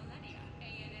extinct for millennia.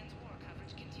 ANN's war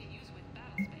coverage continues with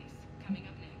Battlespace. Coming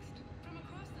up next. From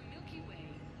across the Milky Way,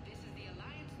 this is the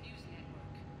Alliance News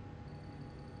Network.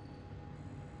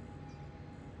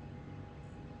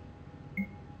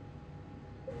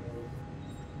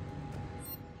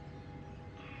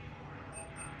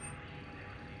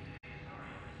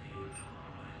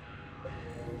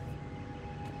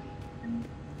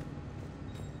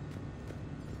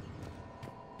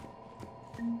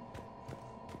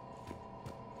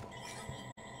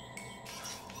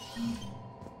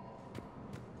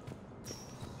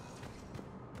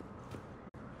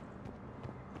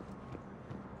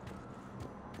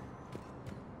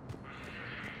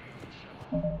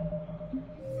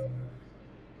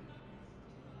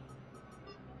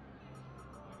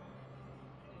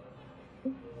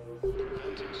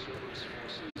 Preventing Cerberus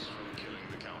forces from killing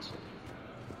the Council.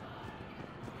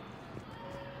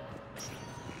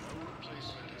 No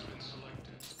replacement has been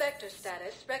Spectre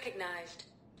status recognized.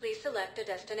 Please select a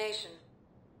destination.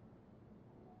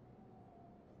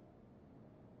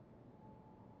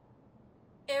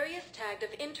 Areas tagged of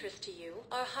interest to you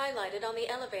are highlighted on the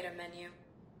elevator menu.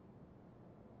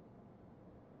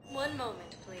 One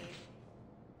moment, please.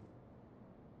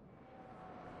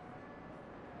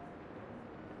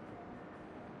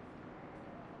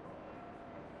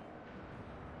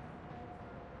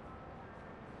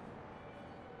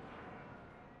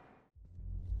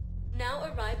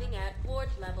 Now arriving at ward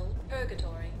level,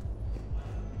 Purgatory.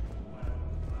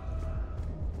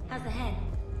 How's the head?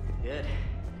 Good.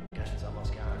 Concussion's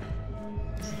almost gone.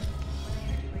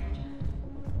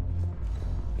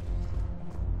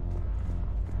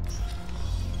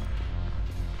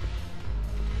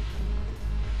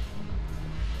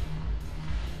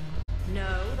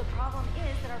 No, the problem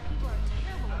is that our people are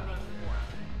terrible at making war.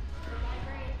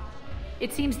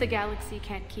 It seems the galaxy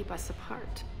can't keep us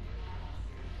apart.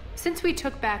 Since we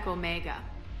took back Omega,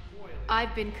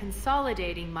 I've been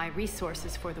consolidating my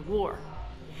resources for the war.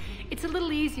 It's a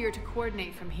little easier to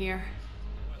coordinate from here.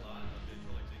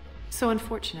 So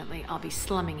unfortunately, I'll be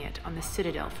slumming it on the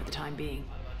Citadel for the time being.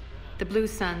 The Blue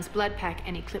Suns, Blood Pack,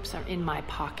 and Eclipse are in my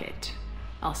pocket.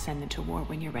 I'll send them to war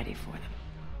when you're ready for them.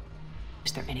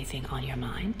 Is there anything on your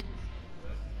mind?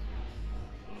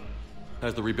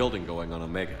 How's the rebuilding going on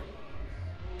Omega?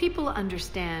 People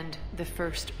understand the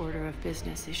first order of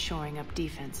business is shoring up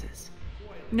defenses.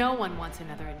 No one wants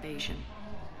another invasion.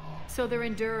 So they're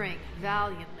enduring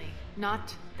valiantly,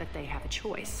 not that they have a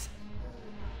choice.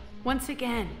 Once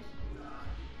again,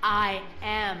 I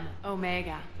am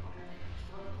Omega.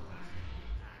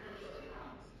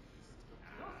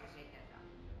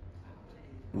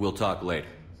 We'll talk later.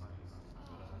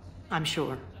 I'm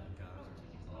sure.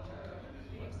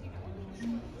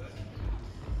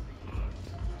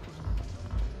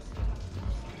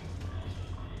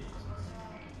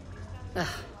 Ugh,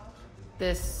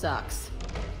 this sucks.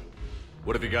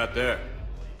 What have you got there?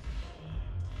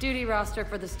 Duty roster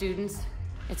for the students.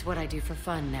 It's what I do for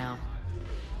fun now.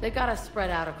 They've got us spread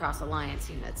out across Alliance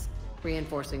units.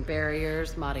 Reinforcing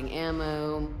barriers, modding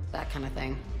ammo, that kind of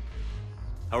thing.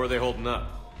 How are they holding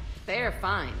up? They're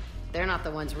fine. They're not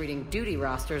the ones reading duty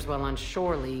rosters while on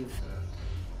shore leave.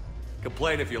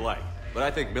 Complain if you like, but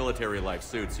I think military life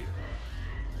suits you.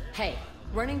 Hey,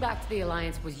 running back to the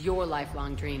Alliance was your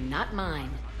lifelong dream, not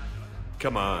mine.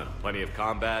 Come on, plenty of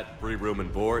combat, free room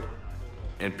and board,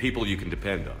 and people you can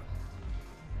depend on.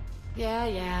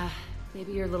 Yeah.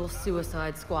 Maybe your little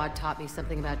suicide squad taught me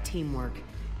something about teamwork.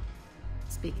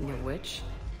 Speaking of which,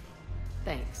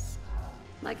 thanks.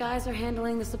 My guys are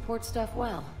handling the support stuff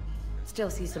well.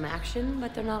 Still see some action,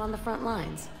 but they're not on the front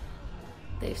lines.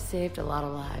 They've saved a lot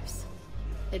of lives.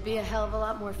 It'd be a hell of a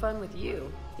lot more fun with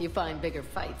you. You find bigger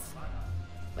fights.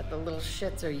 But the little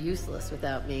shits are useless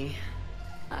without me.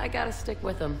 I gotta stick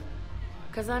with them.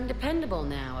 'Cause I'm dependable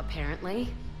now,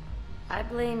 apparently. I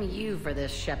blame you for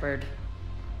this, Shepard.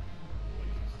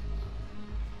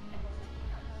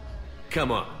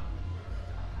 Come on.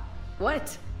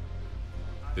 What?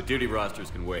 The duty rosters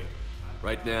can wait.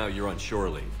 Right now, you're on shore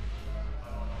leave.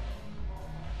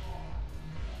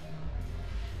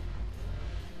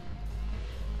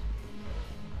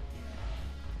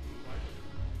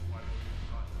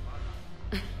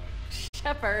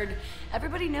 Shepard,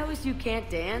 everybody knows you can't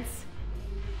dance.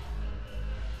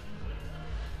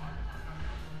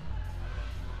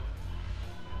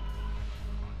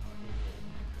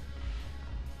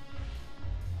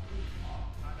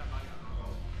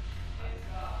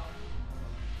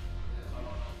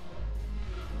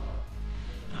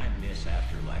 I miss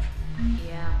Afterlife.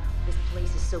 Yeah, this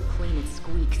place is so clean it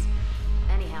squeaks.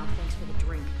 Anyhow, thanks for the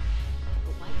drink.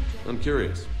 But why would you... I'm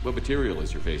curious, what material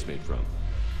is your face made from?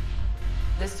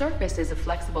 The surface is a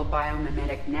flexible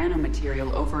biomimetic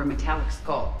nanomaterial over a metallic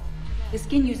skull. The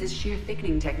skin uses shear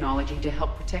thickening technology to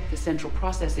help protect the central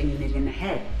processing unit in the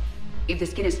head. If the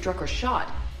skin is struck or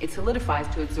shot, it solidifies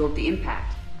to absorb the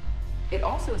impact. It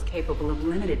also is capable of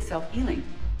limited self-healing.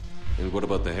 And what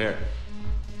about the hair?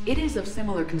 It is of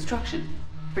similar construction.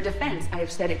 For defense, I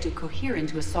have set it to cohere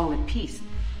into a solid piece.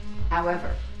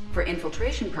 However, for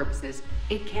infiltration purposes,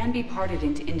 it can be parted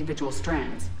into individual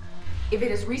strands. If it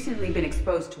has recently been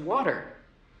exposed to water,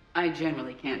 I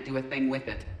generally can't do a thing with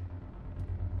it.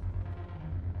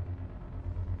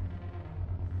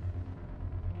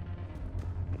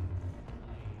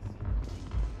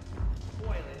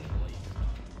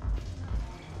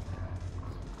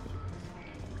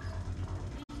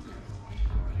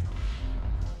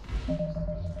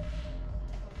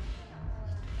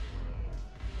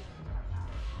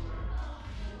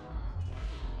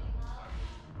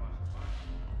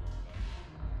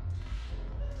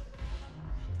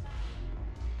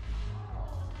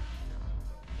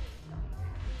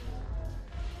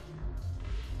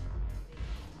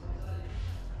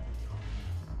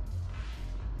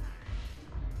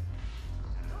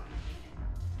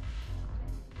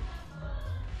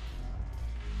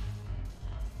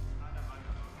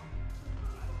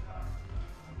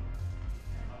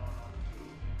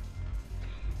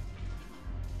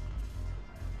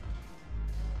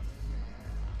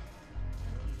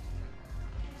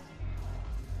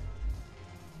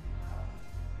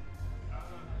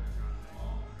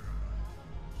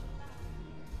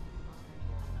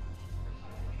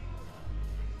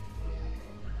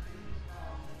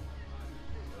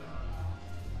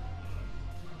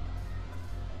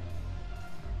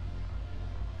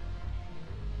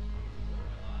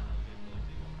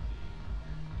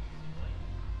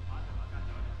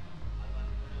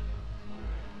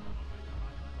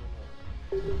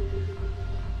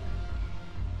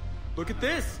 Look at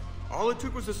this! All it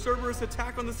took was a Cerberus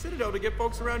attack on the Citadel to get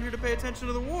folks around here to pay attention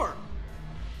to the war.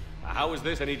 How is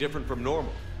this any different from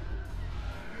normal?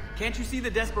 Can't you see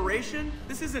the desperation?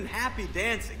 This isn't happy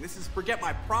dancing. This is forget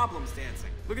my problems dancing.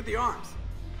 Look at the arms.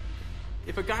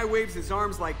 If a guy waves his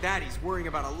arms like that, he's worrying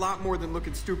about a lot more than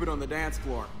looking stupid on the dance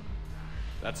floor.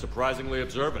 That's surprisingly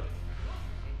observant.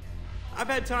 I've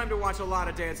had time to watch a lot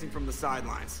of dancing from the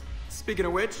sidelines. Speaking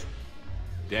of which...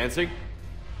 Dancing?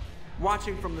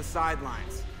 Watching from the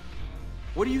sidelines.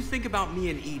 What do you think about me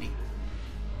and Edie?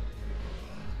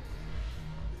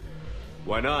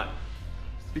 Why not?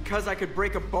 Because I could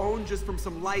break a bone just from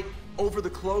some light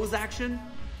over-the-clothes action?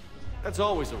 That's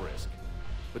always a risk.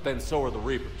 But then so are the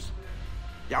Reapers.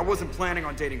 Yeah, I wasn't planning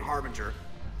on dating Harbinger.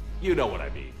 You know what I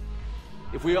mean.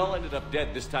 If we all ended up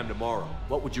dead this time tomorrow,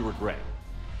 what would you regret?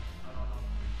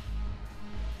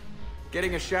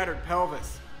 Getting a shattered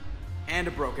pelvis. And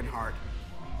a broken heart.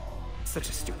 Such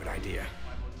a stupid idea.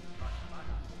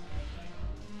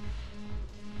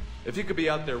 If you could be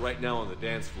out there right now on the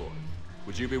dance floor,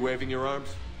 would you be waving your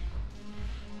arms?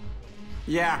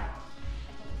 Yeah.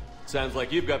 Sounds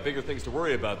like you've got bigger things to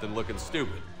worry about than looking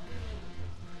stupid.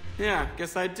 Yeah,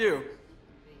 guess I do.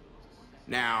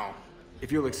 Now,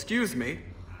 if you'll excuse me...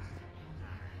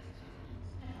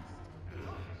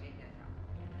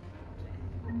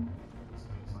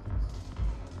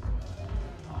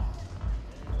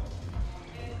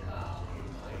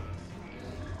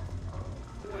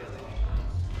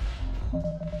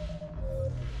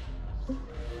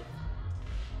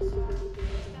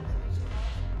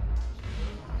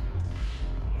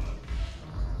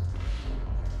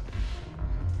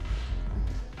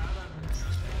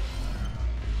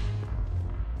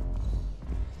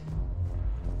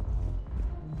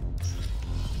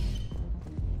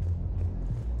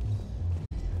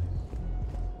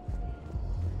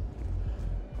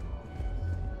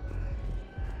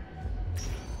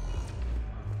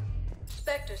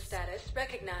 Spectre status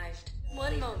recognized.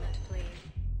 One moment, please.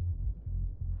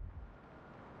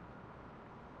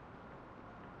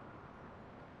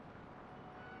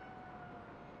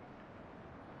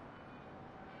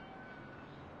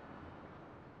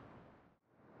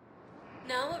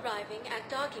 Now arriving at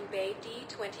docking bay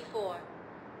D-24.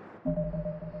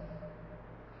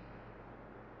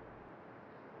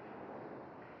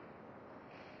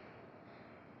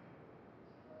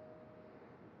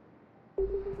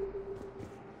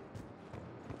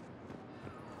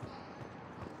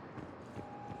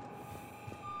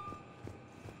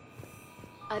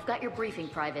 I've got your briefing,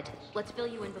 Private. Let's fill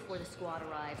you in before the squad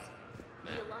arrives.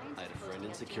 Man, I had a friend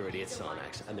in security at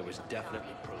Sonax, and there was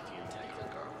definitely Prothean tech on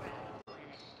the girl.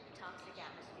 Toxic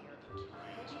atmosphere.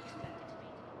 What do you expect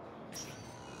it to be?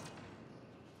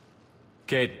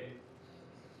 Cade.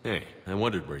 Hey, I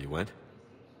wondered where you went.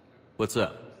 What's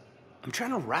up? I'm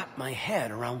trying to wrap my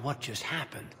head around what just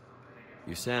happened.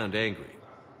 You sound angry.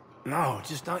 No,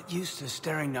 just not used to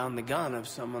staring down the gun of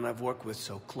someone I've worked with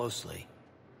so closely.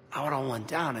 How it all went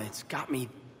down, it's got me...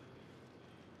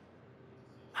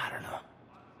 I don't know.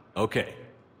 Okay.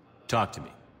 Talk to me.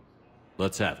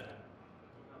 Let's have it.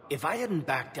 If I hadn't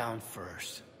backed down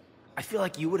first, I feel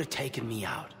like you would have taken me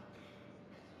out.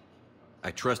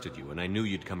 I trusted you, and I knew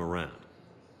you'd come around.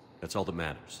 That's all that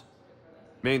matters.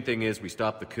 Main thing is we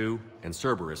stopped the coup, and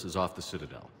Cerberus is off the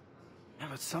Citadel. Yeah,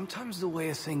 but sometimes the way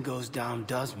a thing goes down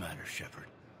does matter, Shepard.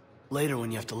 Later when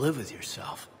you have to live with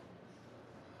yourself.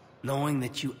 Knowing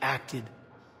that you acted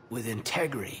with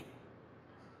integrity.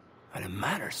 And it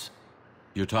matters.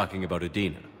 You're talking about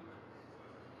Adina.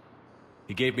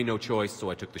 He gave me no choice,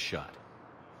 so I took the shot.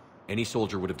 Any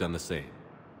soldier would have done the same.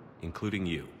 Including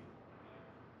you.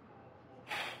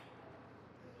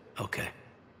 Okay.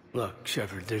 Look,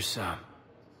 Shepard, there's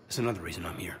another reason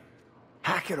I'm here.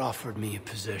 Hackett offered me a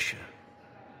position,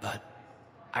 but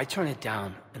I'd turn it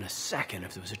down in a second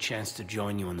if there was a chance to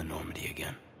join you in the Normandy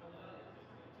again.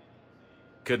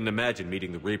 Couldn't imagine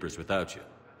meeting the Reapers without you.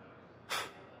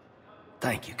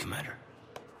 Thank you, Commander.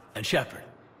 And Shepard,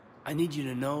 I need you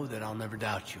to know that I'll never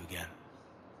doubt you again.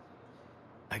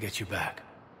 I get your back.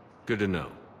 Good to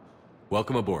know.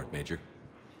 Welcome aboard, Major.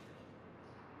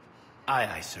 Aye,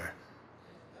 aye, sir.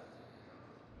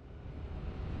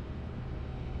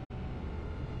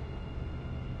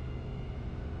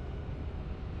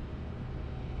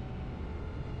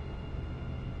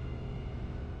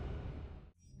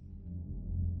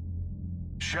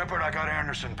 Shepard, I got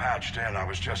Anderson patched in. I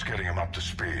was just getting him up to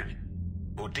speed.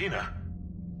 Udina?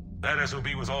 That SOB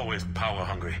was always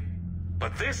power-hungry.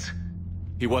 But this?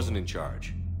 He wasn't in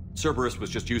charge. Cerberus was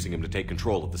just using him to take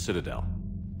control of the Citadel.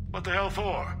 What the hell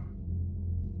for?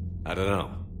 I don't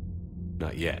know.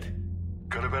 Not yet.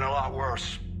 Could have been a lot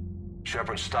worse.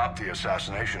 Shepard stopped the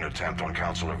assassination attempt on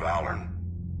Counselor Valorn.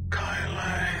 Kai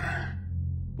Lang.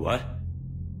 What?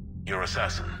 Your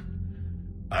assassin.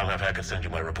 I'll have Hackett send you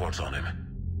my reports on him.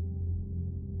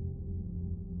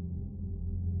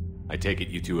 I take it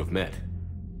you two have met.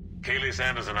 Kaylee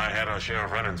Sanders and I had our share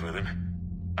of run-ins with him.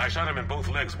 I shot him in both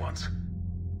legs once.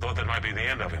 Thought that might be the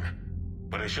end of him.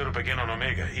 But he should have begun on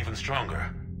Omega, even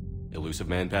stronger. Elusive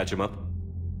Man patch him up?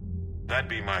 That'd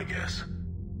be my guess.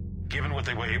 Given what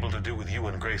they were able to do with you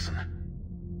and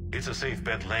Grayson, it's a safe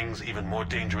bet Lang's even more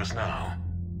dangerous now.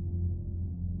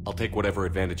 I'll take whatever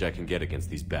advantage I can get against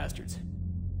these bastards.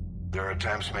 Their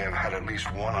attempts may have had at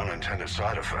least one unintended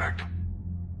side effect.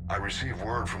 I received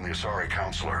word from the Asari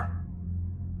Counselor.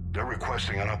 They're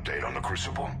requesting an update on the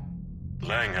Crucible.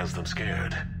 Lang has them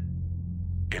scared.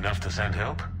 Enough to send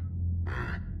help?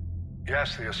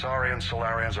 Yes, the Asari and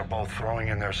Solarians are both throwing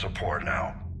in their support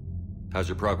now. How's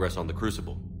your progress on the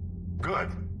Crucible? Good.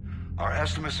 Our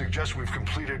estimates suggest we've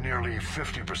completed nearly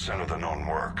 50% of the known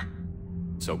work.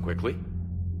 So quickly?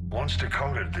 Once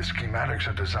decoded, the schematics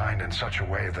are designed in such a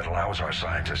way that allows our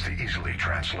scientists to easily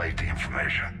translate the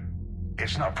information.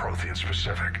 It's not Prothean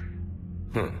specific.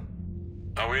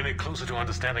 Are we any closer to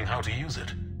understanding how to use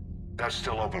it? That's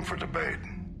still open for debate.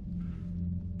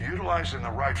 Utilized in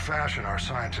the right fashion, our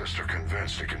scientists are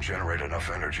convinced it can generate enough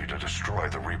energy to destroy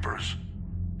the Reapers.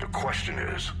 The question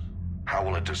is, how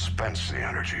will it dispense the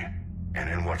energy? And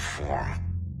in what form?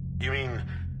 You mean,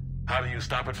 how do you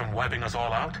stop it from wiping us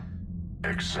all out?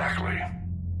 Exactly.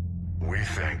 We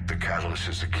think the catalyst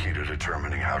is the key to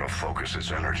determining how to focus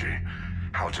its energy,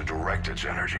 how to direct its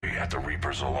energy at the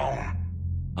Reapers alone.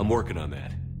 I'm working on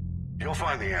that. You'll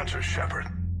find the answers, Shepard.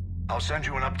 I'll send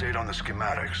you an update on the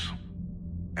schematics.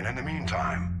 And in the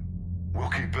meantime, we'll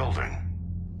keep building.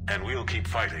 And we'll keep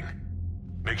fighting.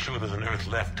 Make sure there's an Earth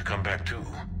left to come back to.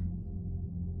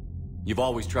 You've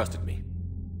always trusted me.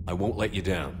 I won't let you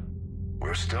down.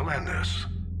 We're still in this.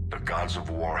 The gods of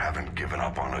war haven't given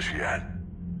up on us yet.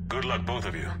 Good luck, both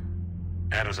of you.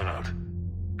 Anderson out.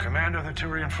 Commander, the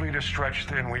Turian fleet is stretched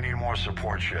thin. We need more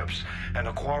support ships. And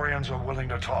the Quarians are willing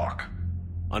to talk.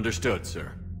 Understood,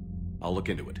 sir. I'll look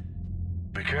into it.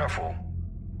 Be careful.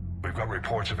 We've got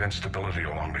reports of instability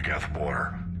along the Geth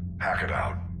border. Hack it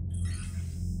out.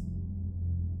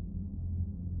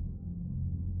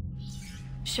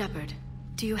 Shepard,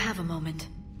 do you have a moment?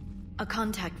 A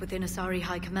contact within Asari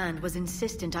High Command was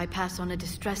insistent I pass on a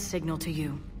distress signal to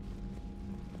you.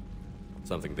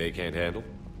 Something they can't handle?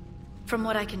 From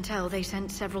what I can tell, they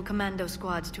sent several commando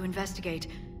squads to investigate.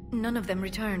 None of them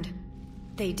returned.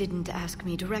 They didn't ask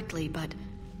me directly, but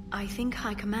I think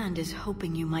High Command is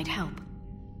hoping you might help.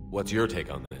 What's your take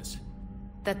on this?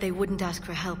 That they wouldn't ask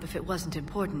for help if it wasn't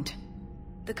important.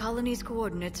 The colony's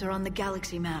coordinates are on the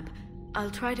galaxy map. I'll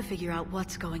try to figure out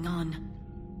what's going on.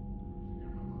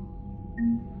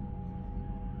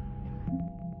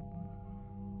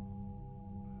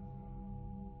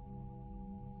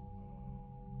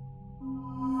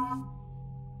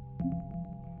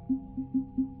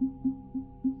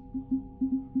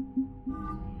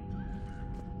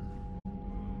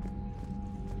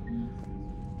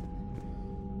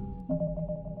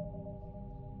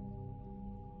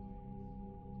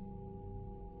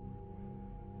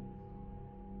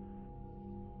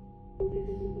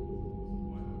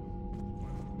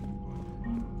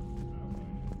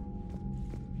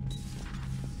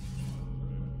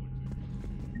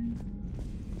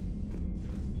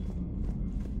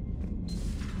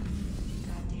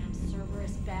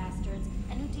 Bastards.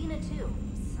 And Udina too.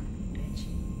 Son of a bitch.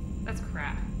 That's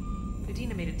crap.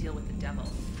 Udina made a deal with the devil.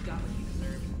 Got what he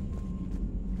deserved.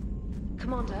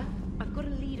 Commander, I've got a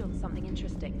lead on something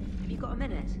interesting. Have you got a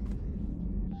minute?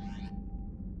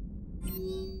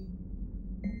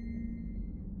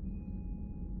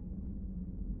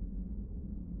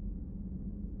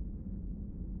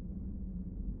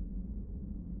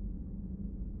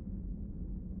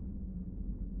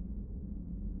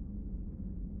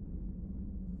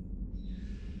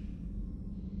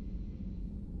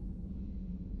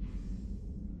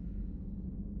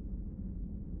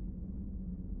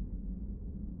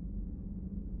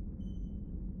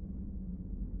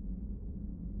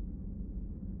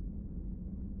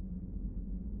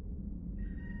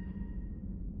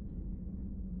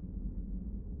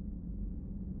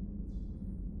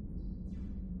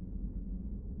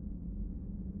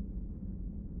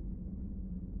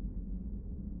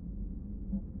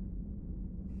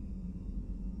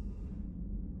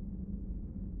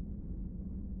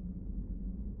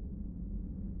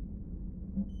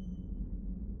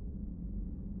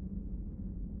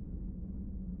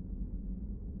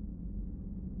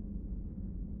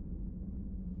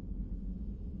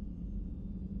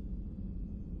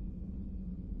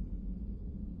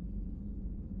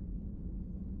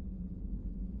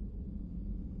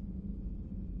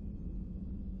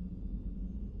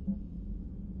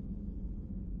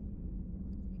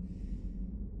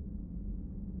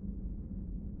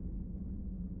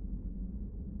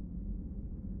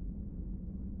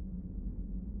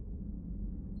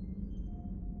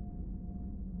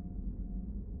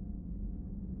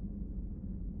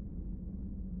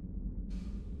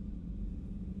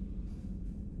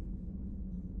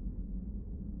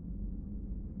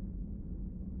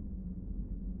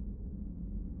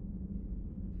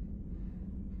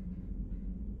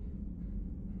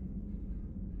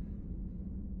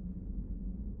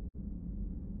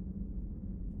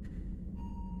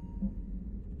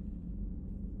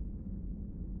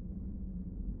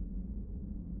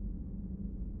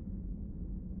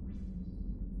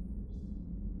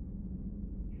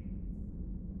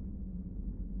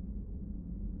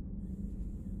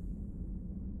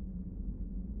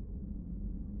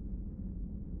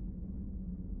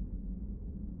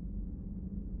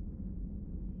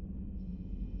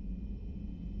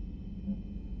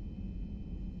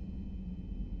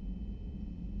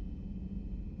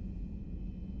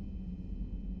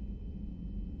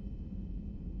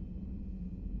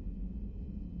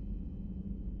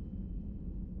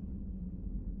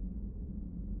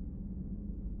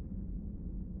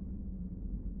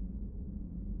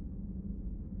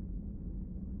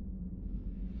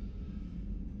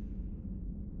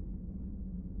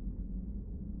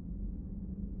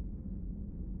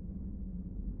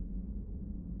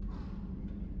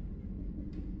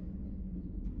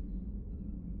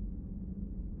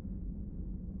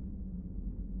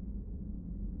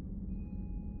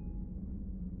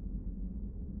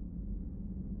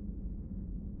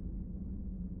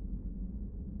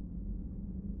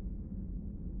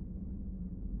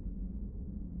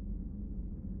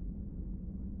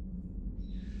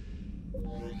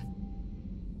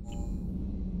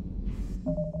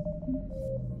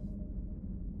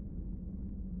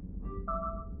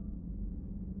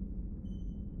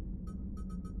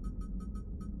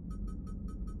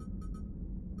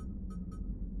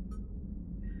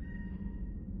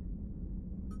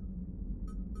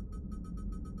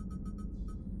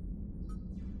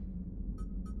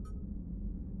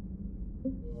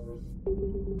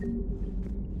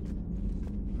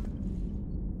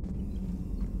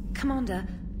 Commander,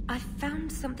 I've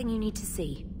found something you need to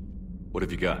see. What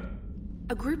have you got?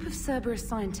 A group of Cerberus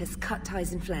scientists cut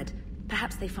ties and fled.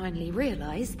 Perhaps they finally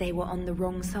realized they were on the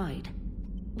wrong side.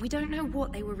 We don't know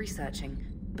what they were researching,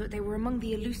 but they were among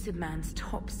the Elusive Man's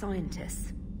top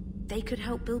scientists. They could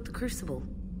help build the Crucible.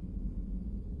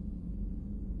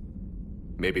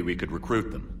 Maybe we could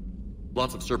recruit them.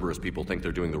 Lots of Cerberus people think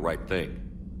they're doing the right thing.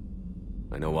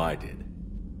 I know I did.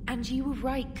 And you were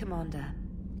right, Commander.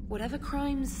 Whatever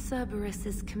crimes Cerberus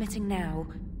is committing now,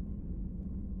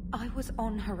 I was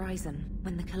on Horizon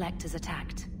when the Collectors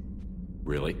attacked.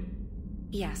 Really?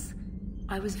 Yes.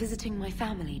 I was visiting my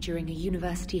family during a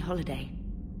university holiday.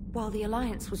 While the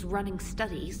Alliance was running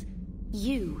studies,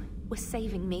 you were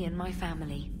saving me and my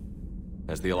family.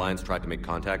 Has the Alliance tried to make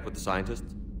contact with the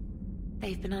scientists?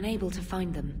 They've been unable to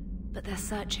find them, but they're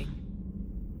searching.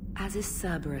 As is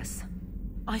Cerberus.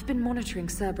 I've been monitoring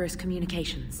Cerberus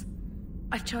communications.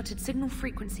 I've charted signal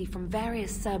frequency from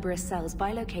various Cerberus cells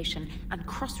by location and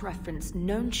cross-referenced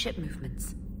known ship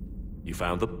movements. You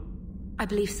found them? I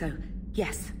believe so,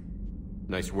 yes.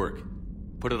 Nice work.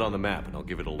 Put it on the map and I'll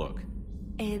give it a look.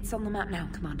 It's on the map now,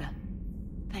 Commander.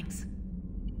 Thanks.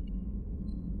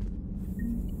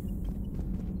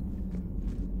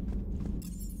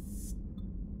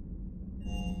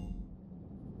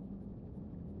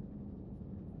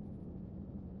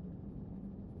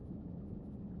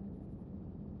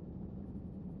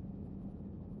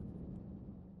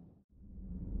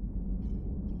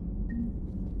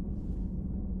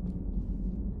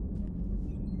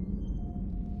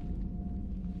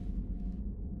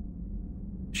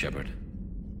 Shepard.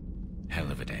 Hell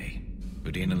of a day.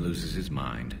 Udina loses his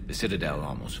mind, the Citadel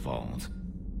almost falls,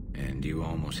 and you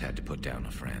almost had to put down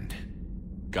a friend.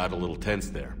 Got a little tense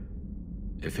there.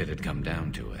 If it had come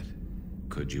down to it,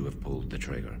 could you have pulled the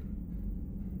trigger?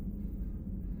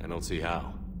 I don't see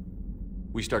how.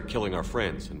 We start killing our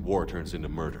friends, and war turns into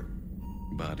murder.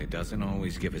 But it doesn't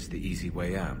always give us the easy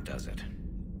way out, does it?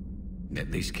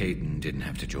 At least Kaidan didn't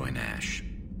have to join Ash.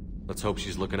 Let's hope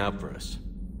she's looking out for us.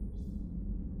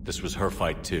 This was her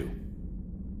fight, too.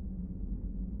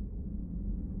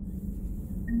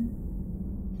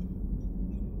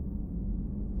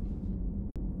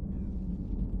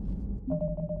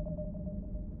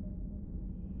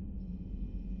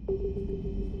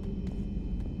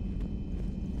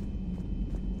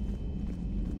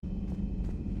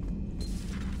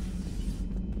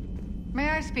 May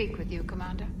I speak with you,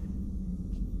 Commander?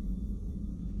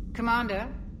 Commander,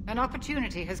 an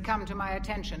opportunity has come to my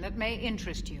attention that may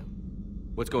interest you.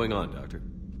 What's going on, Doctor?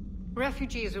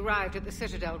 Refugees arrived at the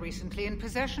Citadel recently in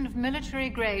possession of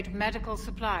military-grade medical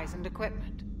supplies and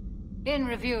equipment. In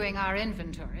reviewing our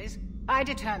inventories, I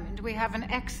determined we have an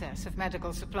excess of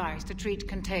medical supplies to treat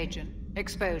contagion,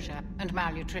 exposure, and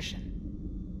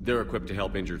malnutrition. They're equipped to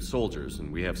help injured soldiers,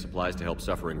 and we have supplies to help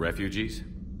suffering refugees?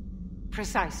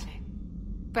 Precisely.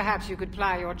 Perhaps you could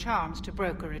ply your charms to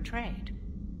broker a trade.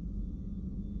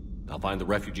 I'll find the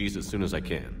refugees as soon as I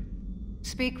can.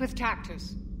 Speak with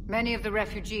Tactus. Many of the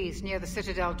refugees near the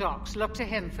Citadel docks look to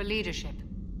him for leadership.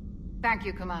 Thank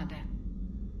you, Commander.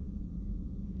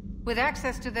 With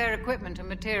access to their equipment and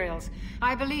materials,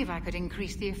 I believe I could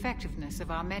increase the effectiveness of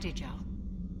our Medigel.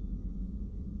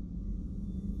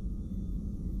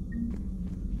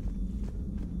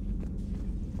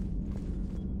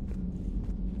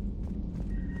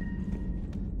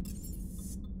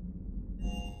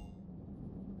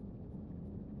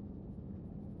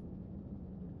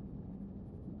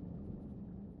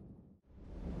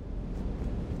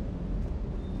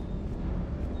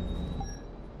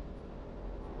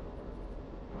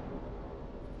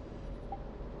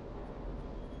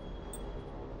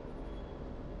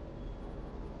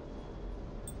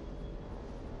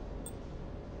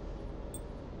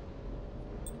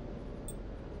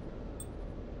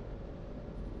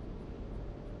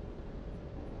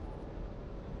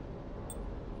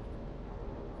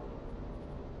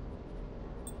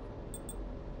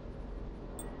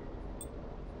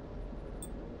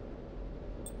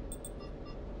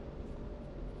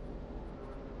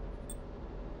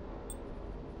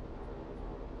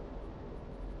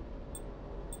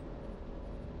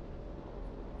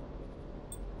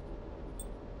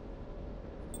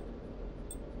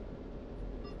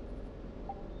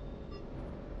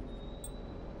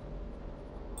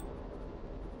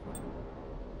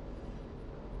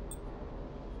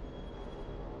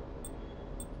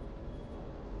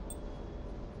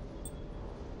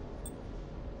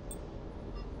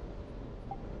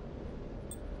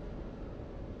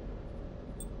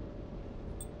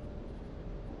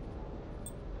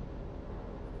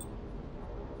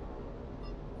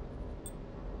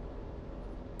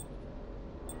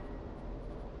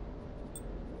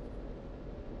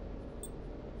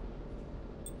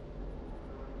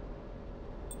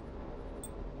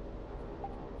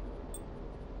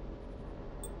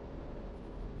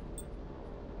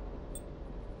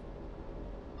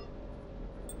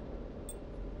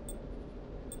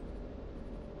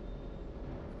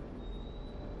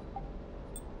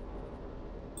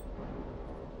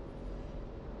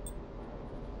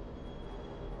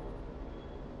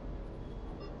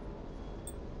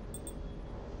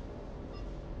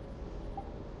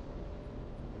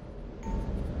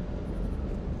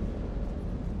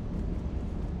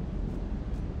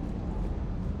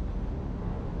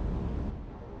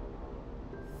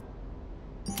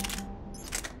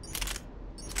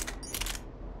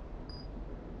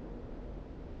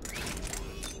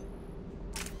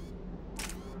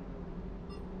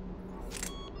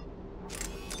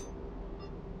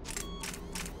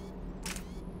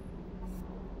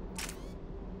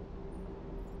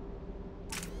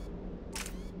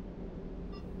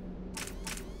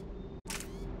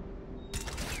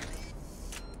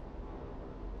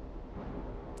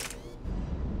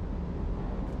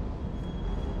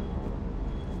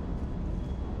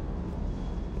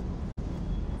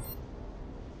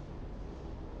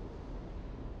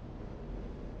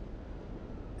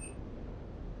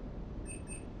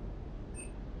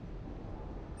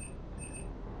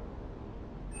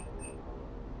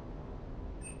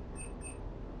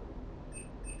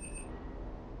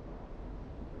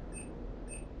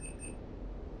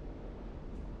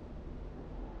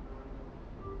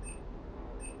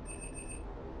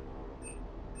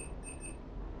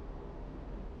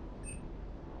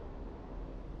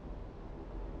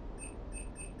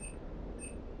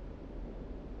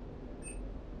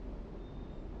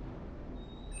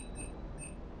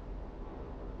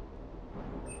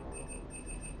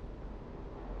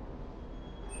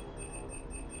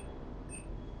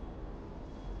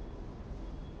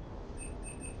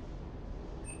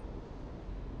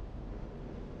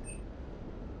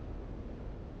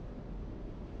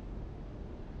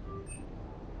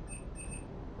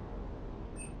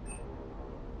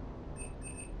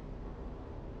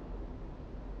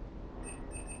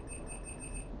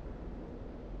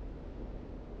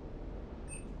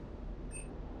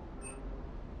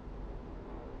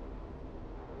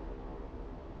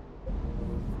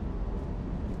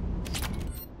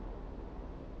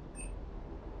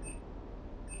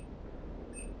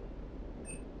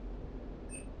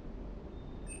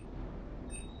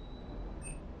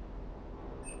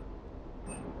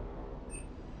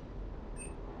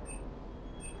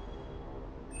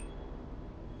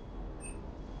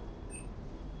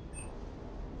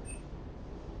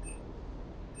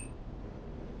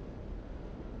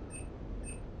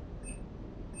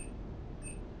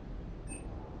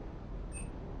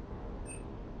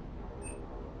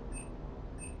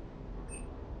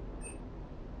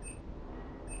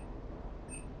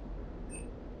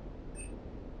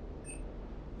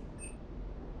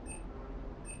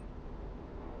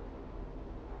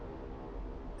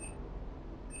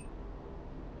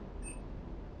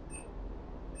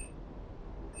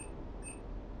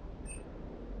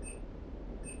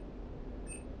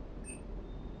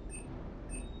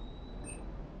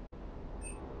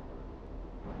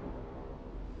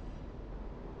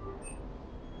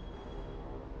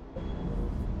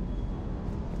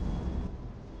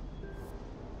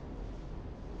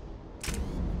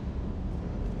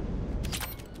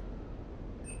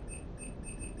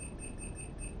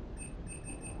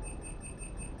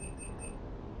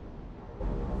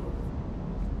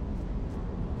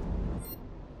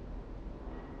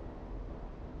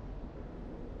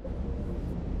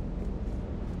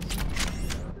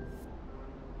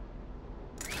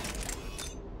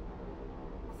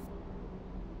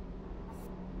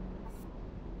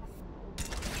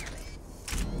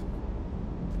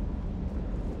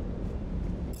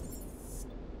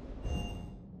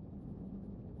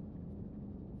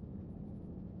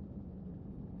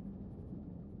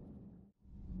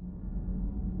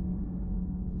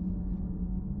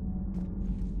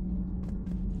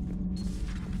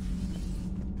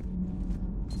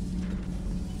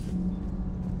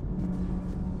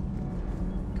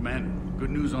 Commander,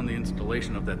 good news on the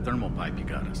installation of that thermal pipe you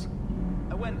got us.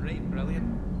 It went right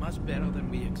brilliant. Much better than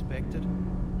we expected.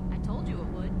 I told you it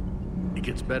would. It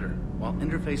gets better. While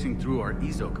interfacing through our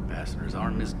ezo capacitors, our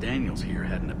Miss Daniels here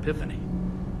had an epiphany.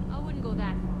 I wouldn't go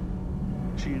that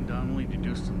far. She and Donnelly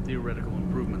deduced some theoretical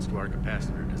improvements to our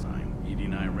capacitor design. Edie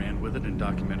and I ran with it and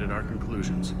documented our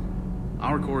conclusions.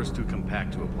 Our core is too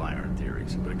compact to apply our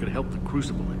theories, but it could help the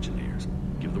Crucible engineers.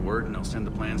 Give the word and they'll send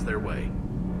the plans their way.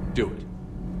 Do it.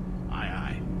 Aye,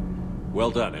 aye.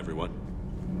 Well done, everyone.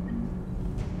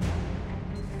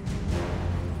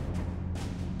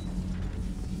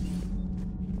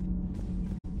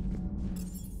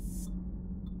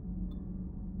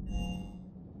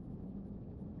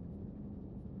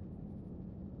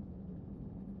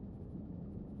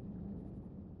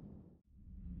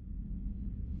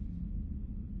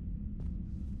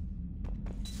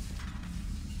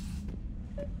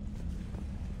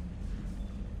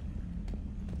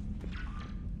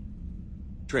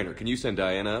 Trainer, can you send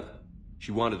Diana up?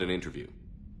 She wanted an interview.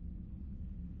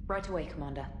 Right away,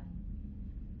 Commander.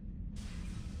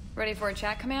 Ready for a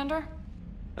chat, Commander?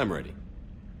 I'm ready.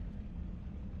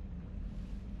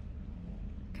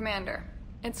 Commander,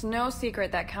 it's no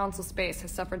secret that Council Space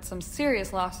has suffered some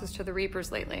serious losses to the Reapers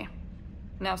lately.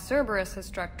 Now Cerberus has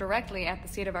struck directly at the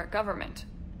seat of our government.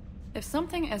 If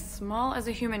something as small as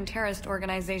a human terrorist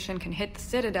organization can hit the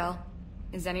Citadel,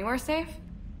 is anywhere safe?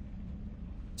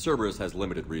 Cerberus has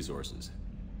limited resources.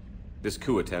 This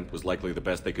coup attempt was likely the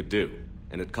best they could do,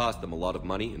 and it cost them a lot of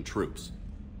money and troops.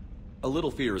 A little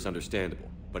fear is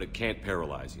understandable, but it can't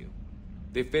paralyze you.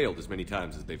 They've failed as many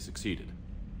times as they've succeeded.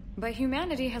 But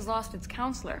humanity has lost its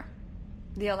counselor.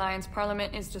 The Alliance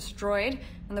Parliament is destroyed,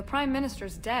 and the Prime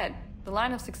Minister's dead. The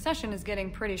line of succession is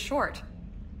getting pretty short.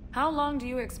 How long do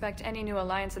you expect any new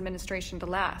Alliance administration to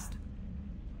last?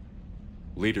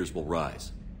 Leaders will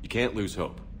rise. You can't lose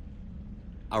hope.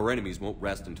 Our enemies won't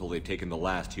rest until they've taken the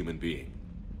last human being.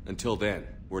 Until then,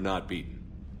 we're not beaten.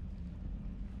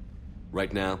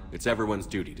 Right now, it's everyone's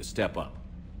duty to step up.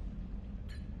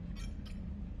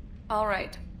 All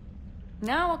right.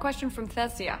 Now a question from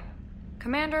Thessia.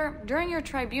 Commander, during your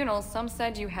tribunal, some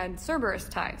said you had Cerberus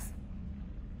ties.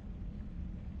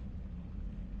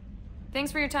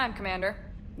 Thanks for your time, Commander.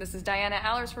 This is Diana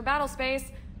Allers for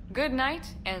Battlespace. Good night,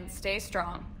 and stay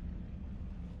strong.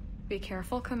 Be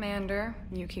careful, Commander.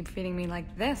 You keep feeding me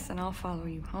like this, and I'll follow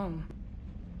you home.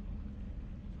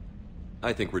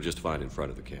 I think we're just fine in front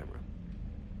of the camera.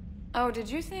 Oh, did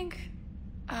you think?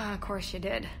 Of course you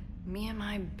did. Me and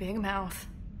my big mouth.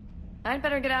 I'd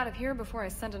better get out of here before I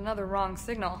send another wrong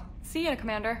signal. See ya,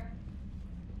 Commander.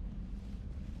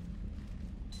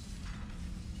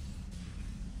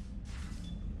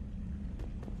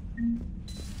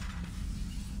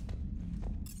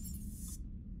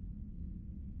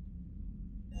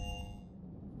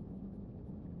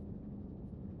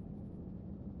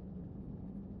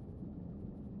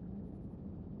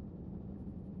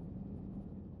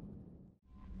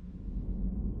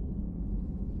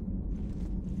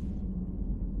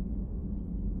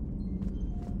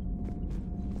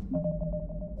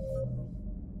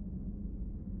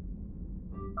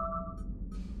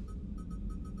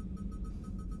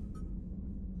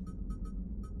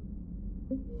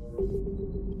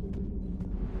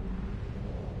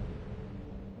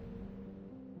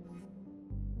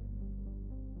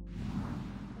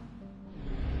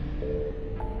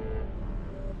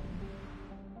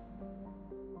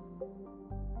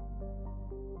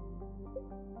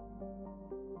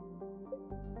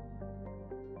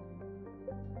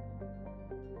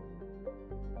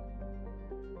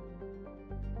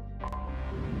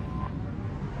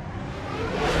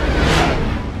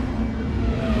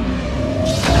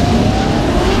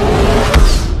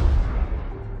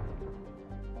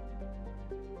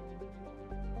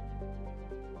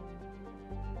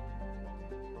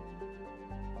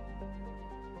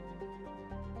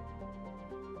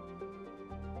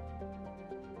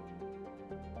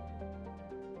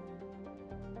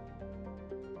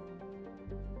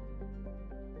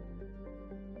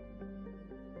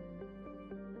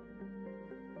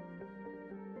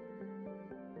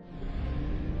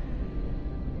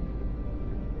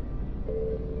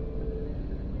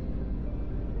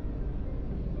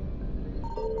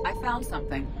 I found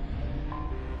something.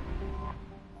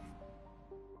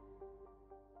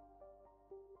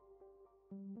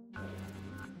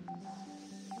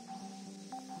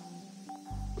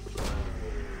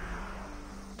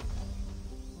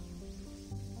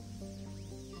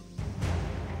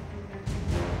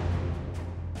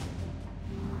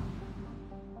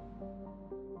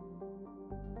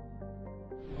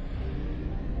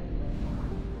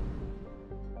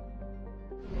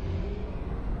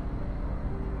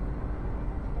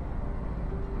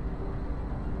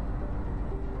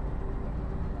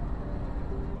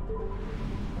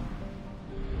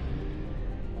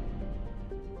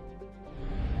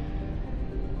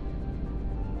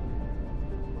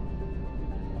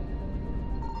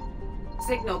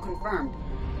 Signal confirmed.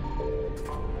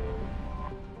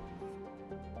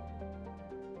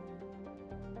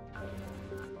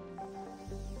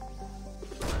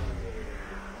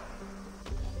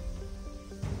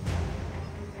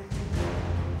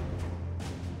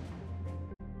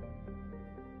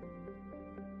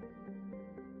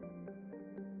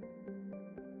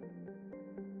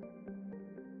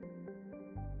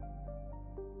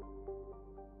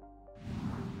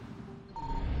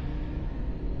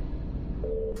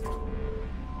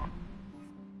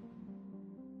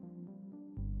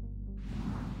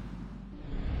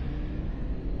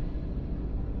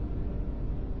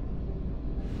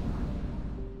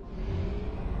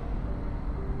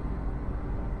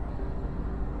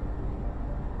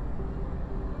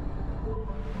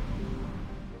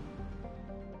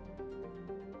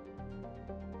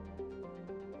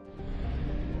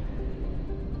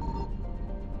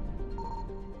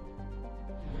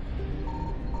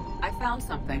 I found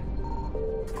something.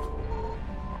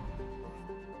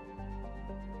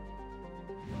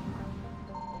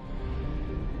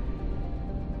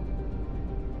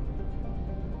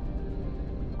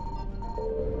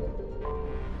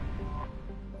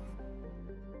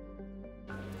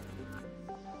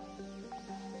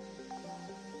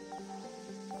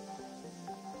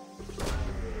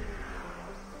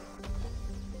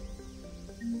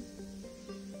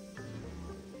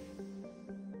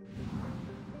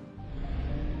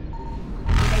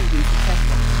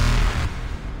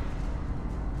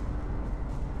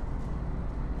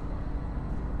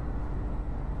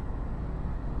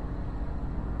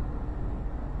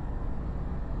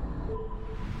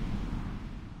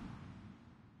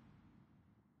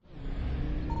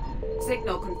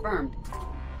 Signal confirmed.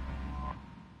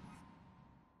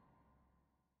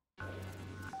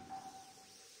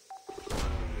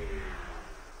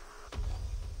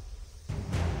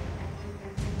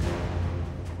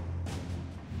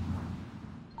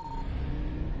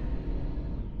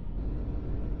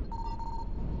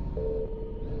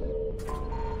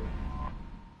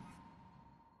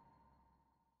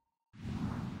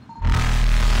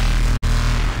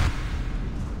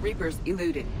 Reapers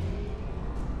eluded.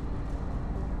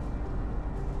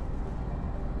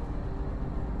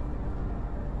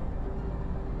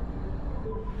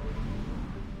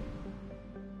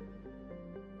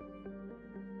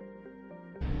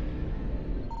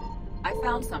 I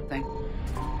found something.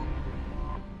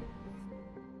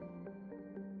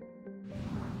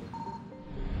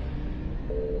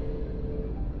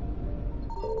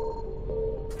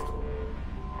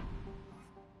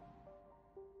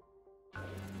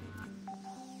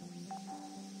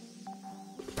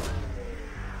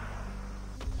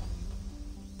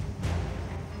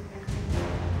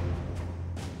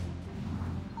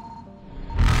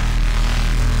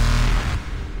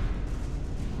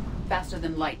 Faster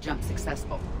than light jump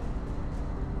successful.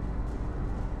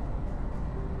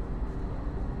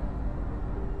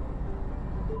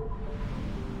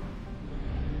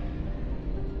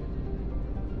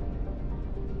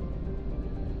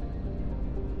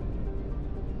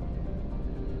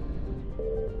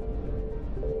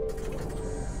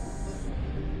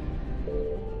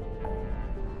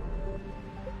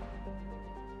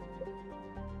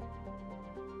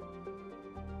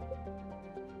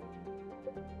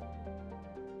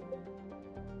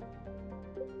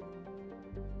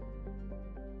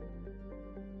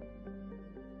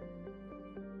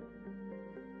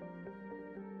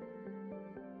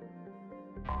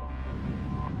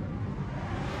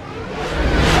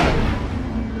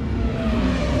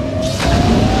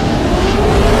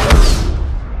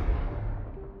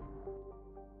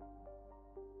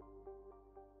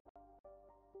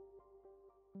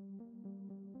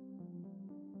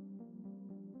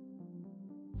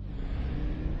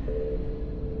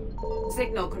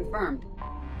 Signal confirmed.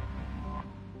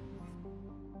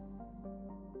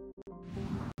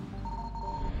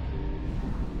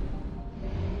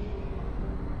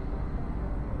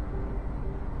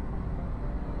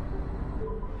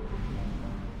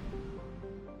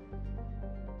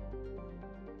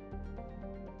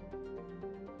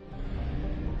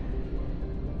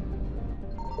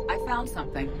 I found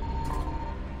something.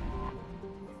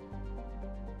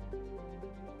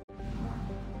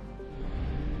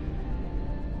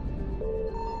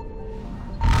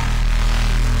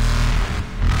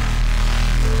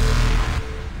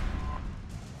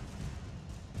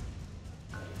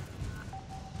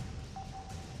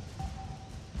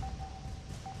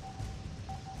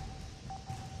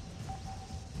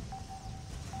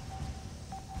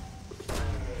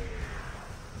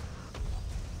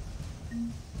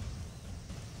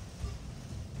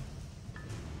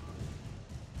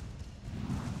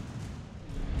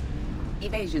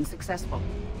 Evasion successful.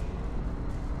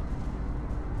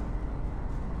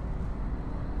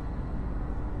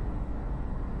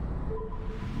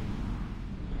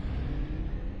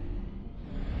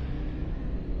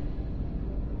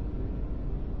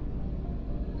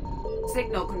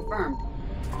 Signal confirmed.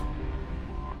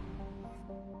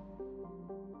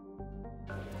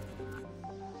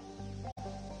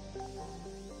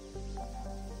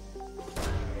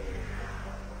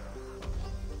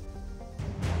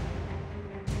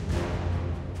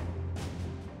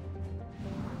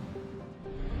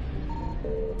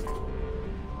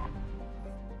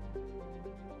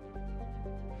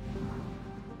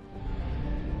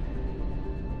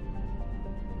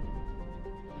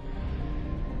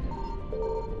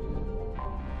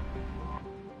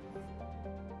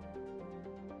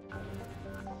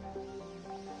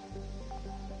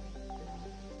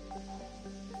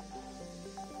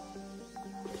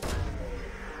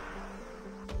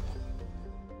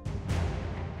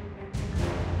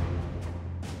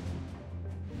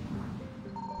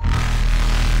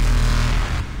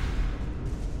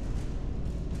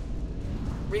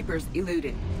 Reapers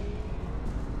eluded.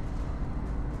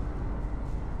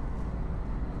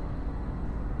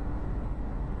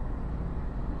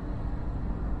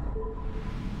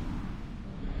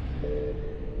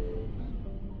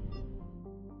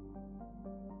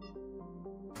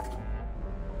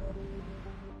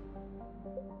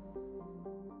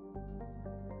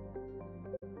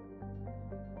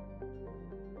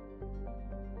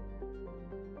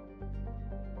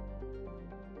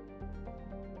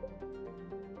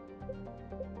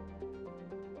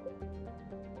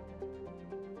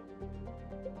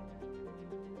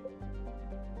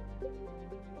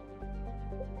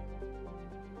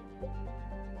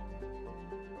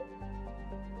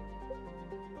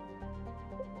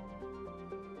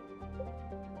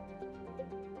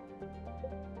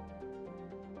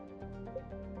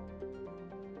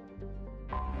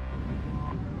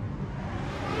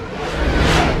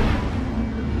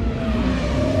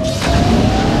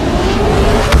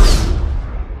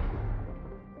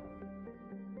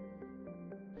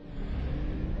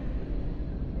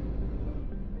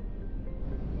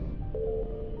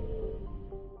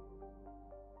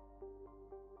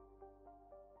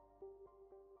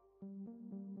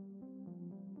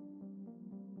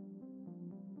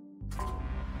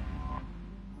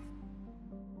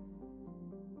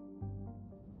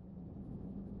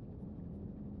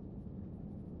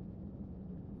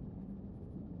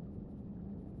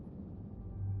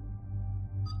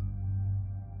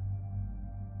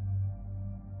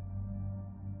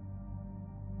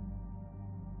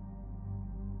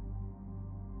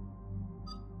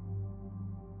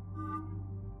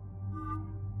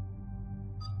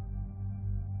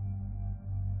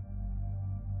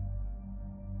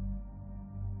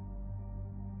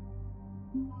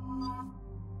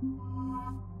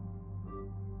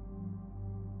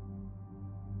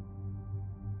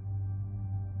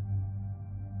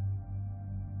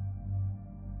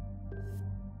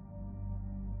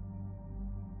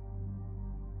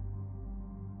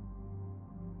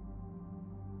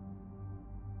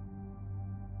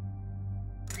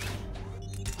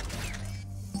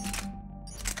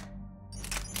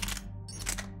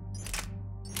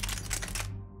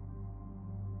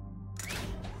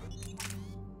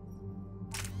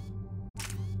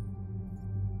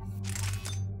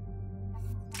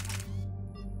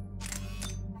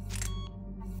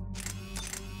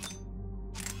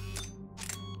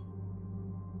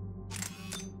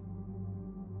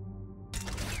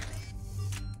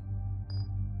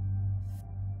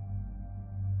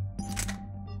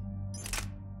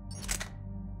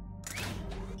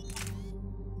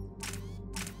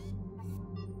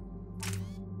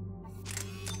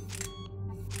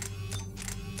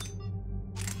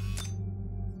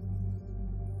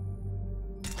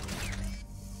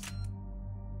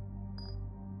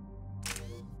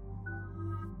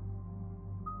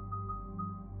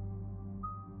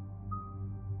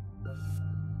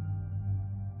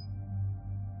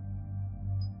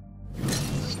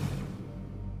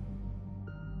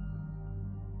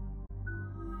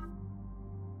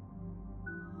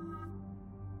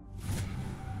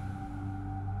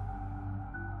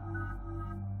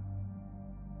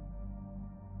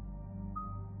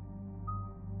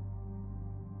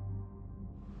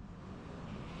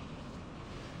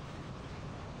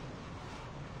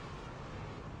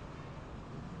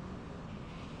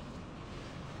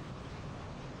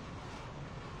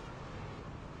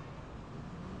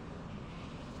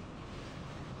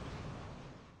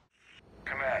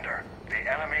 Commander, the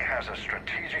enemy has a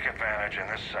strategic advantage in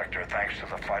this sector thanks to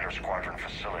the fighter squadron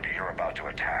facility you're about to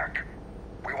attack.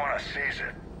 We want to seize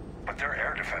it, but their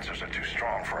air defenses are too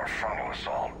strong for a frontal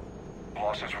assault.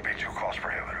 Losses would be too cost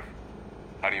prohibitive.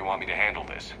 How do you want me to handle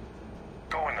this?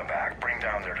 Go in the back, bring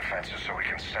down their defenses so we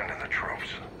can send in the troops.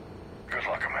 Good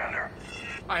luck, Commander.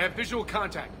 I have visual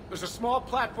contact. There's a small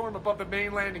platform above the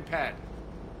main landing pad.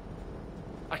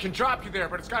 I can drop you there,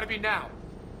 but it's gotta be now.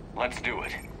 Let's do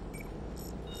it.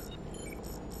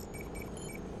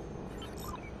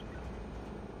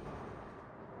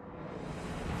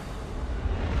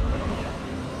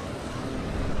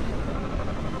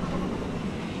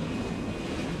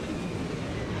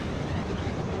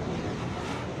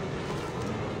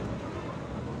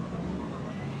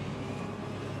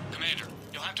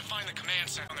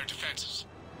 On their defenses.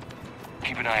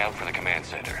 Keep an eye out for the command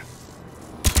center.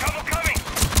 Trouble coming!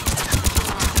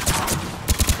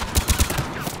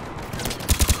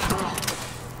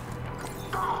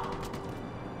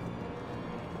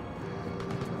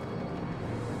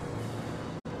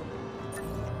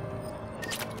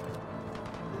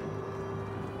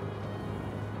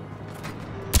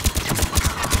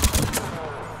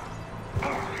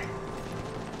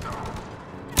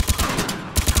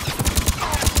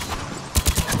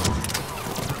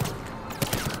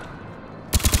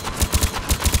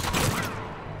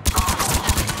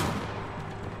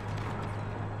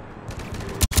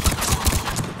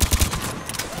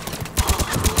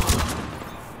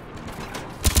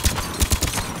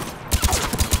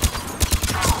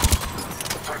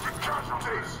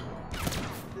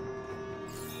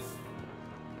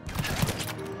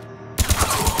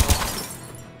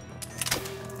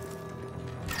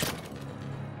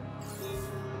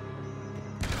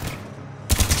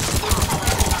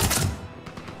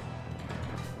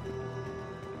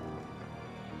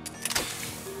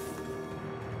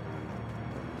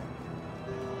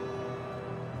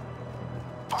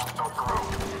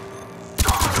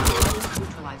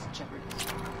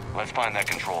 Let's find that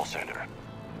control center.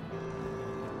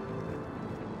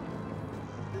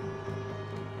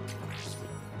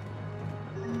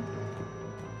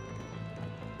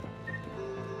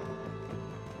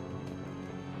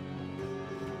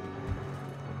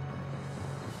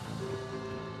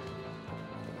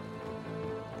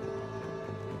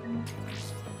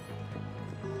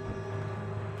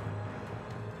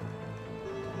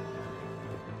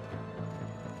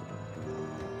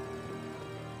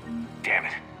 Damn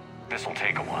it. This'll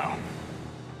take a while.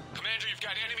 Commander, you've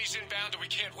got enemies inbound and we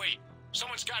can't wait.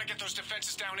 Someone's gotta get those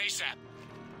defenses down ASAP.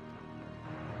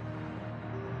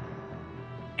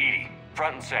 EDI,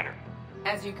 front and center.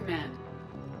 As you command.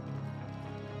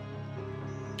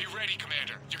 Be ready,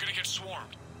 Commander. You're gonna get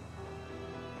swarmed.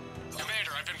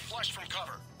 Commander, I've been flushed from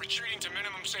cover. Retreating to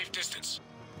minimum safe distance.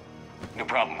 No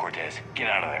problem, Cortez. Get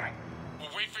out of there. We'll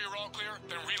wait for your all clear,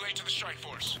 then relay to the strike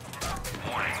force.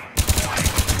 Warning.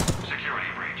 Security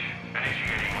breach.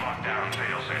 Initiating lockdown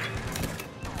failsafe.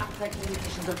 Outside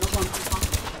communications are no longer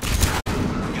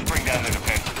possible. Just bring down the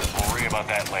defenses. We'll worry about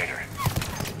that later.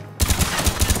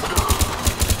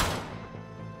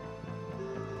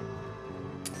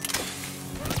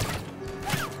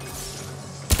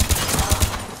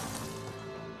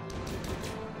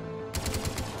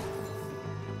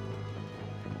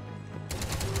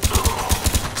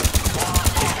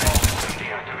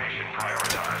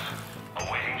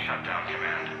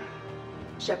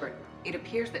 Shepard, it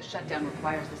appears that shutdown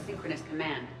requires a synchronous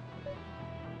command.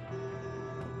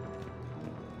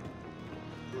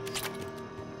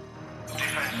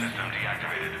 Defense system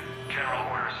deactivated. General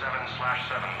Order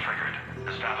 7/7 triggered.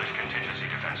 Establish contingency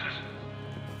defenses.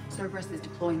 Cerberus is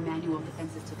deploying manual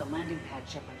defenses to the landing pad,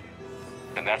 Shepard.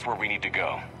 And that's where we need to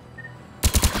go.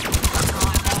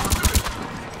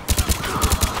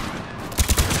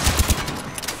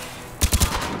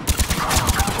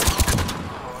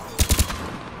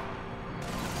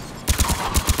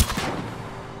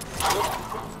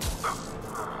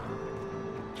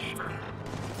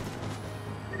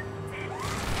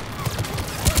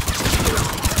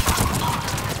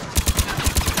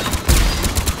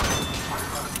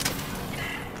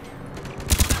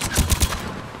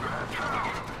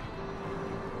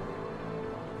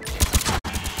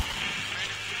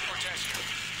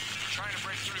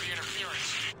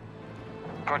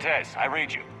 Cortez, I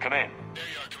read you. Come in. There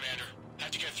you are, Commander.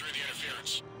 Had to get through the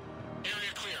interference.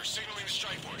 Area clear. Signaling the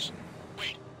strike force.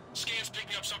 Wait. Scan's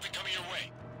picking up something coming your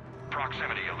way.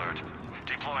 Proximity alert.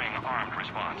 Deploying armed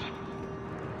response.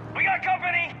 We got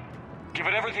company! Give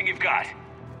it everything you've got.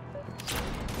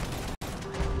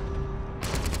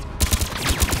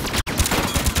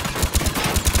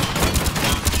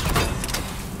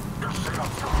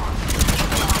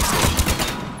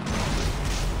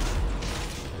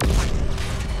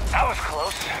 That was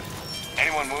close.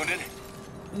 Anyone wounded?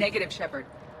 Negative, Shepard.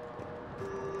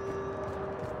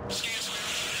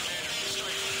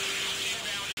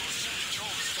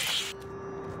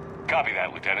 Copy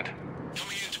that, Lieutenant.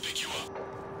 Coming in to pick you up.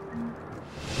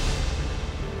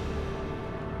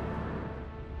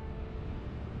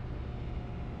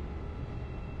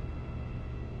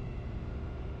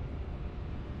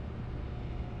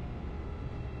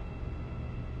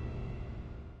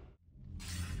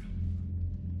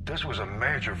 This was a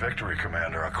major victory,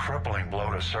 Commander. A crippling blow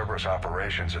to Cerberus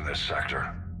operations in this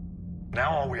sector.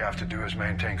 Now all we have to do is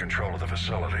maintain control of the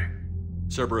facility.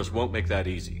 Cerberus won't make that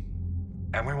easy.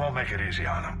 And we won't make it easy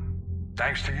on them.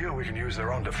 Thanks to you, we can use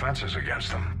their own defenses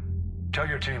against them. Tell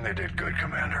your team they did good,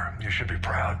 Commander. You should be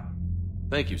proud.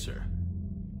 Thank you, sir.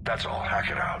 That's all. Hack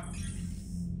it out.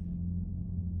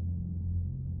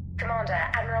 Commander,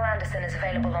 Admiral Anderson is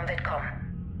available on VidCom.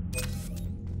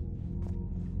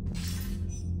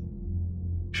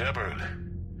 Shepard.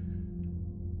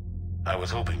 I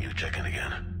was hoping you'd check in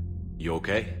again. You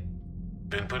okay?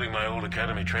 Been putting my old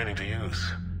academy training to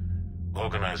use.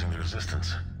 Organizing the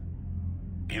resistance.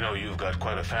 You know, you've got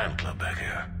quite a fan club back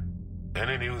here.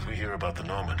 Any news we hear about the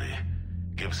Normandy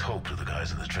gives hope to the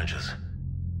guys in the trenches.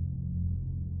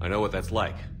 I know what that's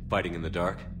like, fighting in the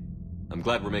dark. I'm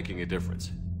glad we're making a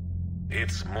difference.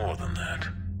 It's more than that.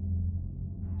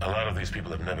 A lot of these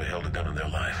people have never held a gun in their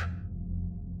life.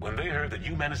 When they heard that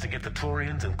you managed to get the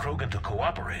Turians and Krogan to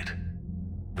cooperate,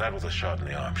 that was a shot in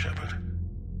the arm, Shepard.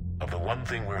 Of the one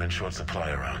thing we're in short supply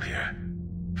around here.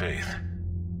 Faith.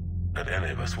 That any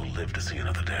of us will live to see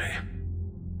another day.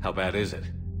 How bad is it?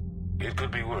 It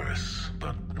could be worse,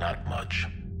 but not much.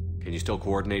 Can you still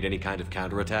coordinate any kind of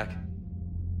counterattack?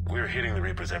 We're hitting the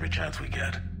Reapers every chance we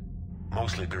get.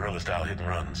 Mostly guerrilla-style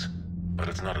hit-and-runs, but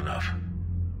it's not enough.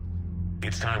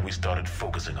 It's time we started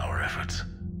focusing our efforts.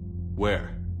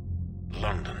 Where?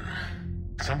 London.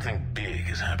 Something big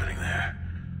is happening there.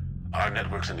 Our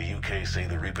networks in the UK say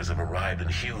the Reapers have arrived in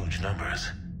huge numbers.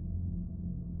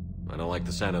 I don't like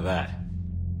the sound of that.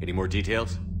 Any more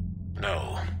details?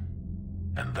 No.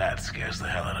 And that scares the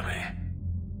hell out of me.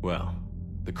 Well,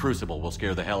 the Crucible will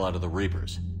scare the hell out of the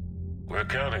Reapers. We're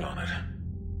counting on it.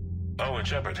 Oh, and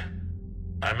Shepard,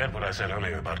 I meant what I said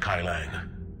earlier about Kai Lang.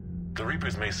 The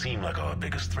Reapers may seem like our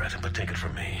biggest threat, but take it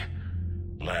from me.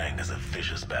 Lang is a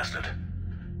vicious bastard.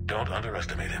 Don't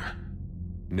underestimate him.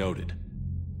 Noted.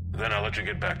 Then I'll let you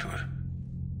get back to it.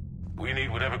 We need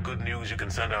whatever good news you can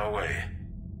send our way.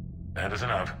 Anderson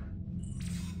out.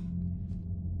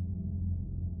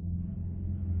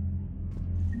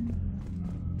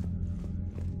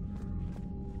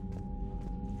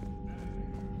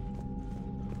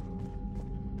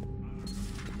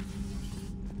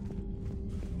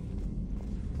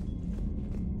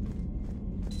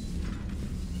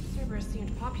 Cerberus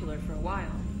seemed popular for a while.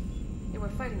 They were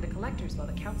fighting the Collectors while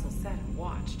the Council sat and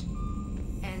watched.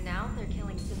 And now they're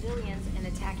killing civilians and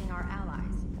attacking our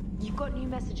allies. You've got new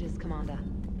messages, Commander.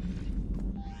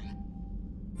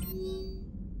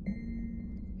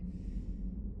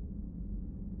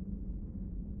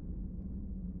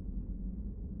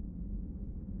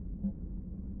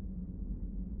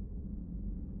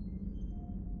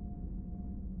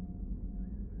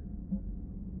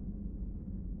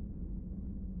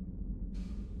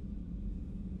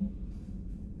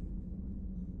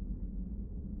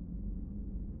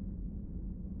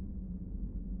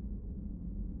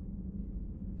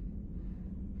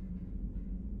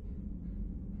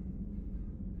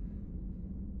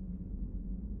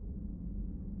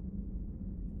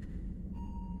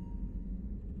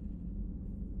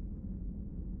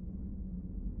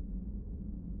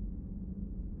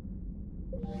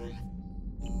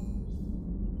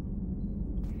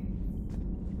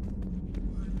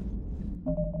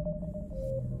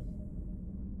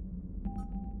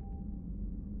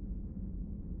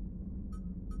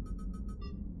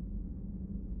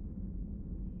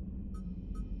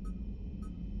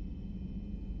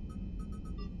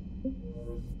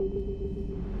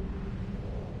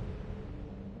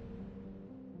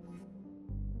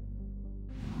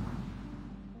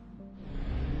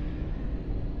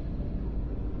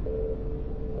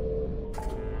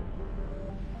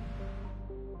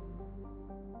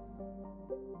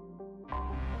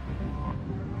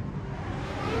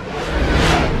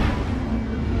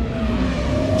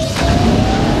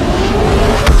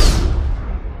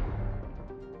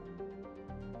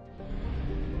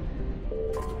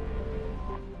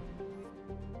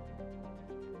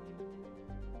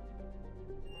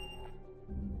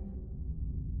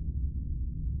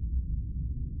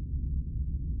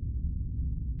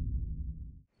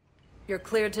 You're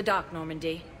cleared to dock,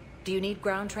 Normandy. Do you need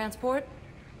ground transport?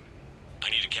 I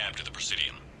need a cab to the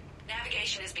Presidium.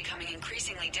 Navigation is becoming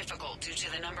increasingly difficult due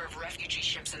to the number of refugee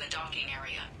ships in the docking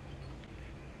area.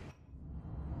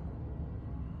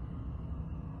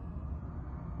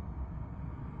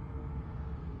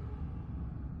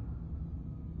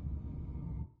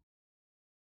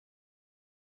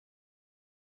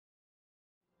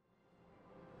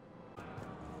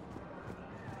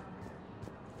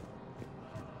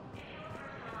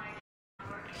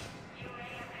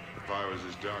 If I was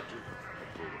his doctor,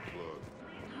 I'd pull the plug.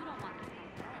 You don't want to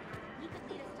help her. He could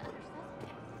lead us to other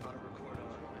suspects. Auto recorder.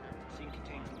 Scene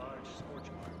contains large scorch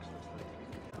marks.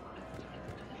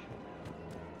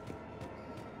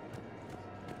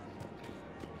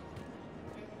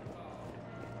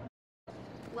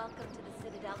 Welcome to the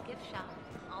Citadel gift shop.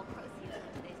 All proceeds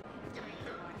from today's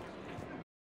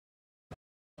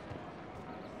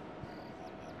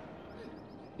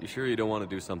You sure you don't want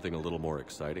to do something a little more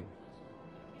exciting?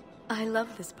 I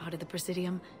love this part of the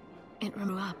Presidium. It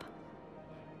grew up.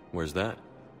 Where's that?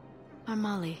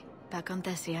 Armali, back on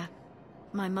Thessia.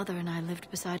 My mother and I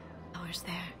lived beside ours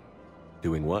there.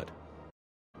 Doing what?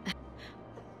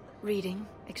 Reading,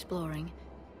 exploring,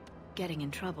 getting in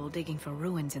trouble digging for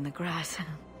ruins in the grass.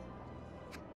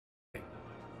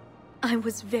 I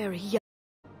was very young.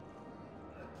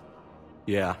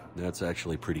 Yeah, that's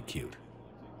actually pretty cute.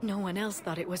 No one else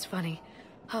thought it was funny.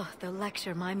 Oh, the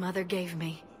lecture my mother gave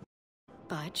me.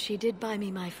 But she did buy me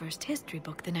my first history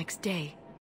book the next day.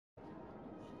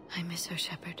 I miss her,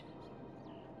 Shepard.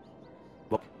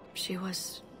 What? She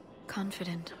was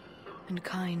confident and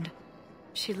kind.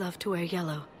 She loved to wear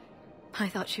yellow. I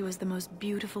thought she was the most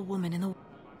beautiful woman in the world.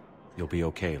 You'll be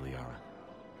okay, Liara.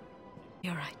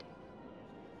 You're right.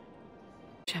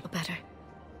 Shepard, better.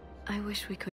 I wish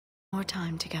we could have more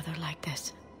time together like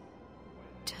this.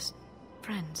 Just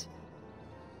friends.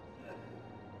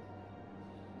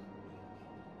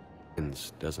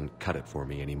 Friends doesn't cut it for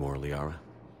me anymore, Liara.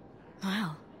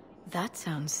 Well, that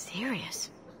sounds serious.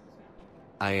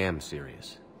 I am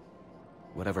serious.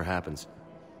 Whatever happens,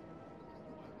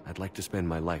 I'd like to spend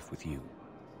my life with you.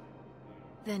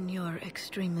 Then you're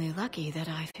extremely lucky that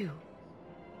I too.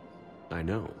 I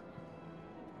know.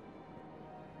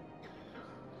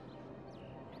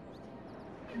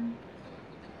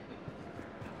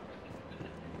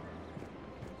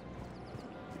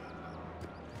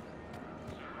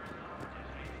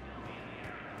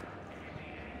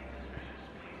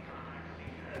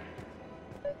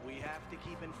 We have to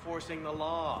keep enforcing the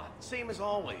law. Same as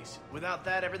always. Without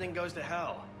that, everything goes to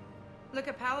hell. Look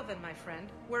at Paladin, my friend.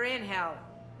 We're in hell.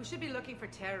 We should be looking for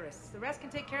terrorists. The rest can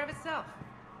take care of itself.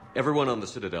 Everyone on the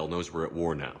Citadel knows we're at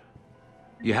war now.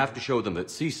 You have to show them that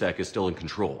CSEC is still in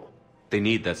control. They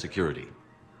need that security.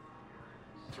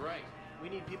 That's right. We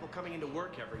need people coming into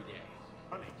work every day.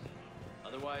 Running.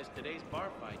 Otherwise, today's bar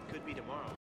fight could be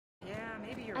tomorrow. Yeah,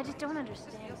 maybe you're I just don't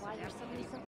understand why you're suddenly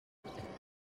so...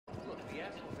 Look,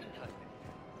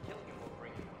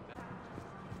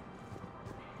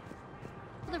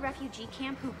 refugee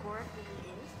camp who Gorik really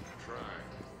is? Try.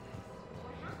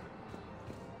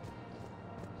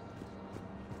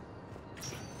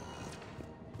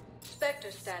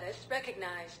 Spectre status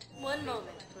recognized. One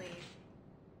moment, please.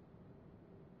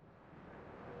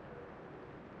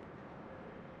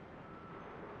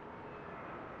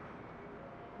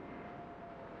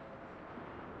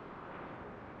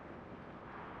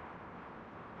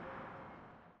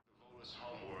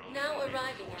 Now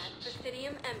arriving at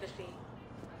Presidium Embassy.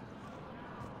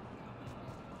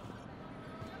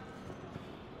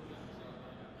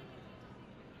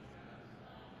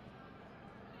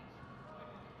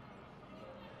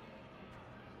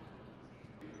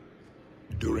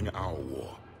 During our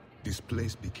war, this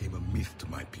place became a myth to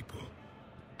my people.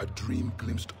 A dream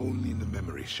glimpsed only in the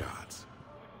memory shards.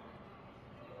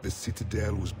 The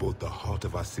Citadel was both the heart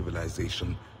of our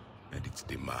civilization and its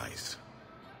demise.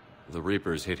 The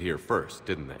Reapers hit here first,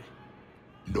 didn't they?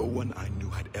 No one I knew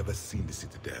had ever seen the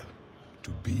Citadel.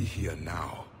 To be here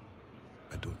now,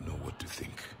 I don't know what to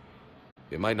think.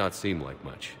 It might not seem like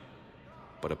much,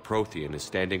 but a Prothean is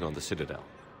standing on the Citadel,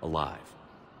 alive.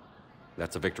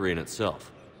 That's a victory in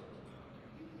itself.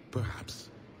 Perhaps.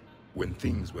 When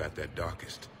things were at their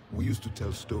darkest, we used to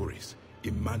tell stories,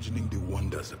 imagining the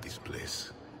wonders of this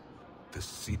place. The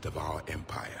seat of our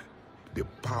empire, the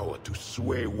power to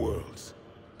sway worlds.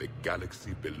 The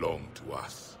galaxy belonged to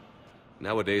us.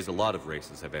 Nowadays, a lot of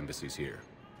races have embassies here.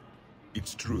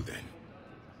 It's true, then.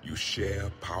 You share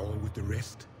power with the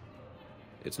rest?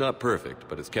 It's not perfect,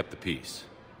 but it's kept the peace.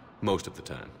 Most of the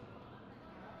time.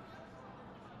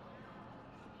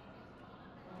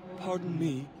 Pardon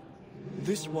me.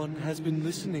 This one has been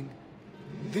listening.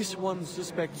 This one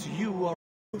suspects you are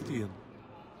Prothean.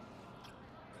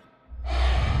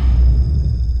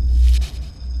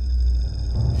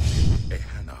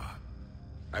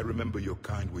 I remember your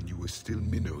kind when you were still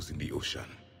minnows in the ocean.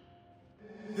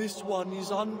 This one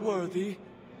is unworthy.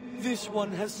 This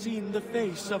one has seen the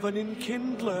face of an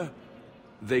enkindler.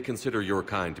 They consider your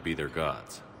kind to be their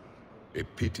gods. A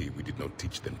pity we did not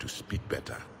teach them to speak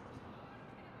better.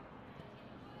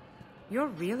 You're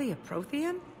really a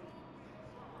Prothean?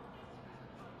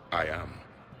 I am.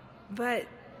 But...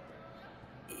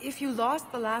 if you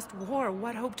lost the last war,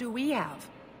 what hope do we have?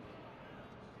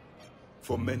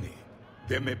 For many,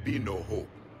 there may be no hope.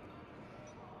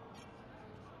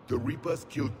 The Reapers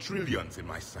killed trillions in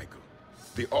my cycle.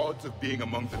 The odds of being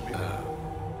among the living...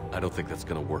 I don't think that's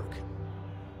gonna work.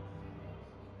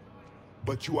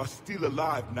 But you are still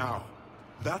alive now.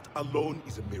 That alone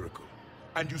is a miracle.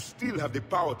 And you still have the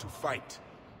power to fight.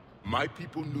 My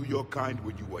people knew your kind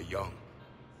when you were young.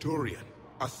 Turian,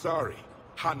 Asari,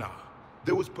 Hana.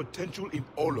 There was potential in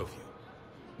all of you.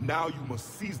 Now you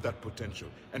must seize that potential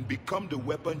and become the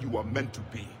weapon you are meant to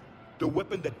be. The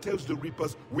weapon that tells the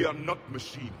Reapers we are not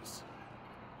machines.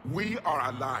 We are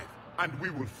alive, and we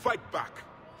will fight back.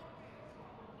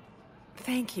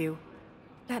 Thank you.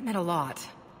 That meant a lot.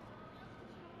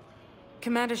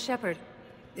 Commander Shepard,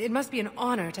 it must be an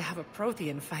honor to have a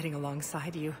Prothean fighting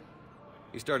alongside you.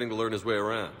 He's starting to learn his way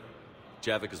around.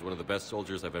 Javik is one of the best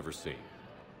soldiers I've ever seen.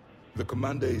 The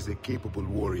commander is a capable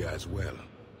warrior as well.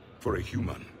 For a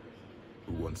human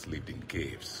who once lived in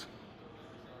caves.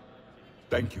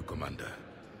 Thank you, Commander.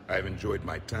 I've enjoyed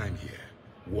my time here,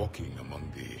 walking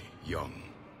among the young.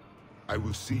 I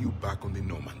will see you back on the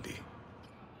Normandy.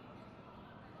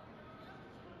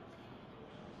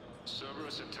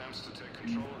 Cerberus attempts to take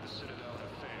control of the Citadel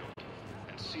have failed,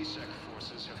 and C-Sec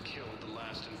forces have killed the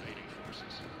last invading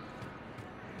forces.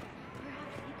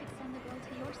 Perhaps you could send the girl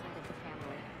to your side of the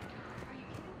family. Are you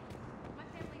kidding? My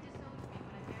family disowned me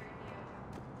when I married Leo.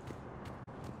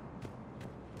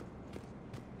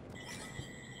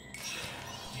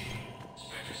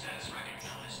 Spectre status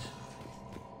recognized.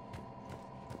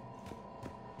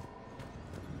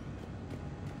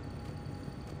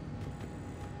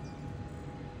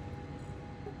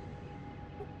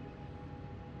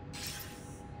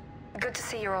 Good to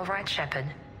see you're all right, Shepard.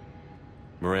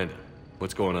 Miranda,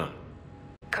 what's going on?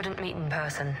 Couldn't meet in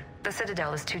person. The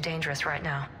Citadel is too dangerous right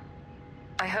now.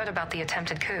 I heard about the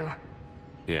attempted coup.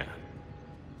 Yeah.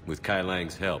 With Kai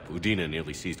Lang's help, Udina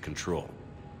nearly seized control.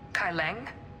 Kai Lang?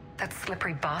 That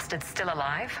slippery bastard's still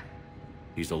alive?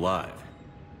 He's alive,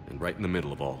 and right in the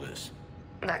middle of all this.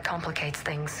 That complicates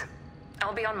things.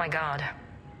 I'll be on my guard.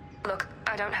 Look,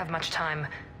 I don't have much time,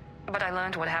 but I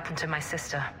learned what happened to my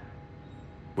sister.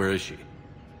 Where is she?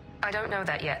 I don't know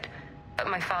that yet, but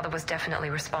my father was definitely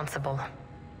responsible.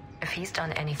 If he's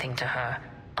done anything to her,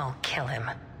 I'll kill him.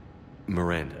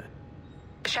 Miranda.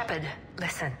 Shepard,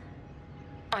 listen.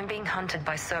 I'm being hunted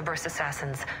by Cerberus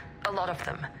assassins. A lot of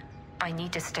them. I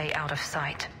need to stay out of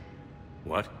sight.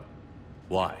 What?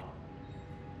 Why?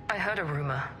 I heard a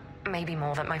rumor, maybe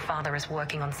more, that my father is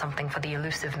working on something for the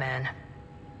elusive man.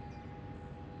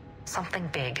 Something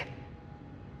big.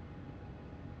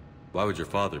 Why would your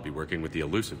father be working with the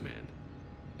elusive man?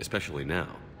 Especially now.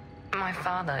 My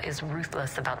father is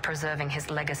ruthless about preserving his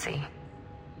legacy.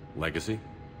 Legacy?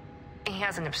 He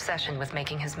has an obsession with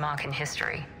making his mark in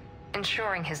history,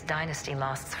 ensuring his dynasty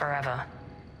lasts forever.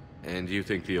 And you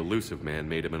think the elusive man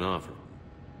made him an offer?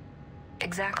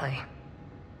 Exactly.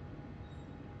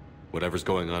 Whatever's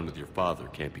going on with your father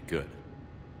can't be good.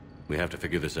 We have to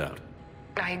figure this out.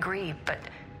 I agree, but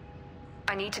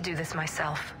I need to do this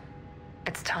myself.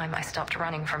 It's time I stopped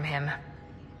running from him.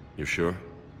 You're sure?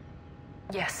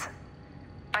 Yes.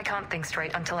 I can't think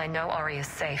straight until I know Ori is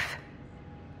safe.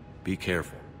 Be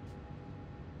careful.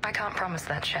 I can't promise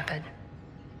that, Shepard.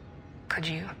 Could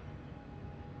you?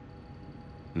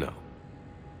 No.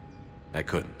 I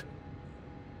couldn't.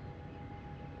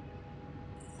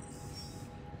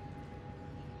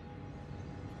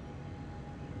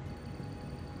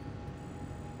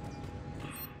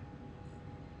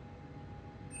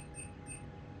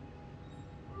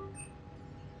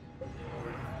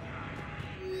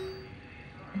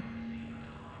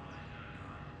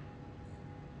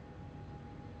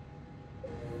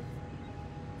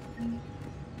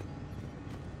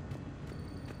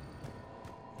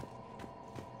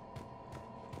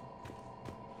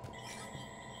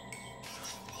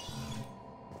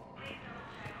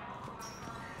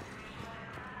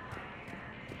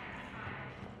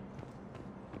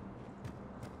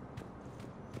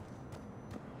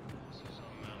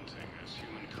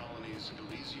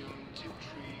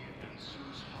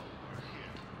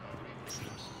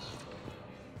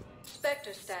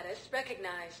 Spectre status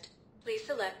recognized. Please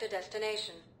select a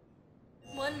destination.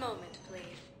 One moment,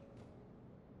 please.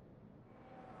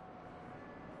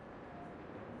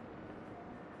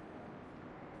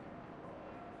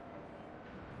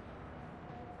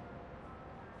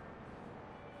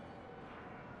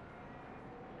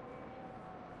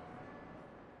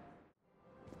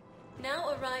 Now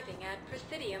arriving at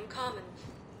Presidium Commons.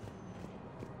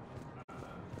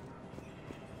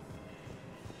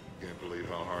 Can't believe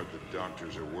how hard the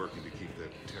doctors are working to keep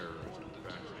that terrorist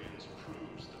back.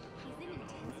 He's in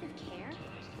intensive care?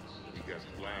 He got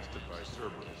blasted by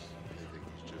Cerberus. They think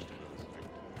he's just another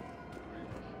victim.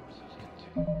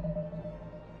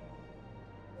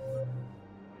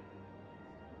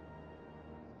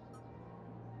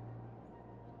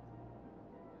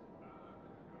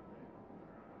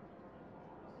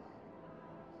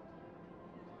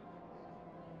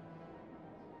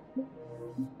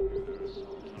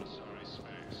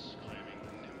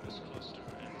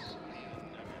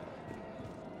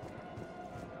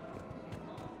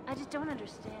 I just don't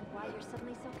understand why you're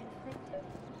suddenly so conflicted.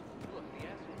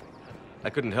 I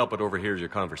couldn't help but overhear your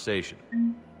conversation.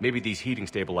 Maybe these heating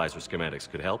stabilizer schematics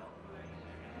could help?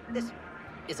 This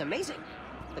is amazing.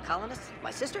 The colonists,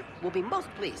 my sister, will be most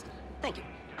pleased. Thank you.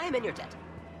 I am in your debt.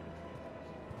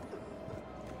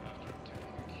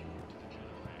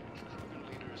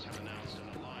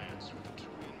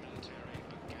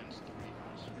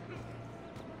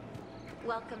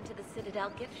 Welcome to the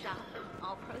Citadel gift shop.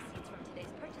 All proceeds from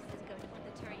today's purchases go toward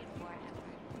the Turian war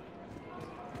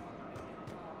effort.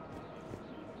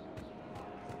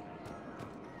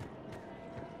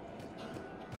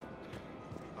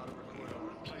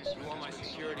 You want my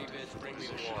security bids, bring me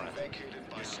a warrant.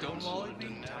 You stonewalling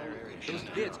me? Those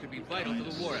bids could be vital to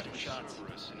the war effort.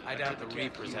 I doubt the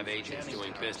Reapers have agents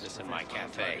doing business in my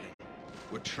cafe.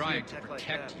 We're trying to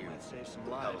protect you.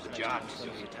 Hell of a job to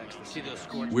do. See those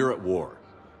scores? We're at war.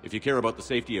 If you care about the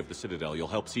safety of the Citadel, you'll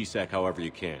help CSEC however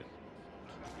you can.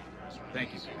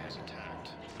 Thank you, Commander.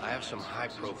 I have some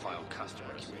high-profile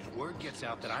customers. If word gets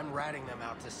out that I'm ratting them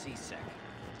out to CSEC.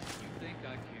 You think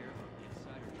I care about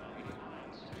insider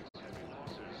trading?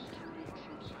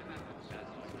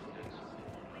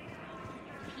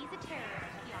 He's a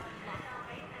terrorist.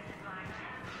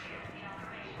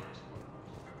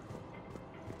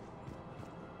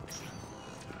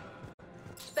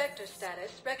 Spectre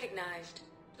status recognized.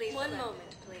 Please. One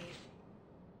moment, please.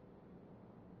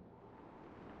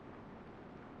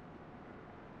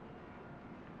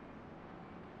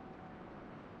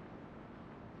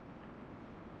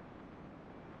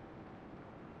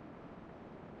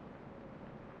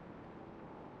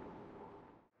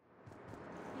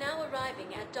 Now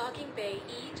arriving at Docking Bay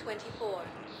E-24.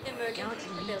 Emergency Galaxy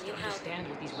needs civilian to housing. understand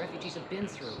what these refugees have been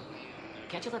through.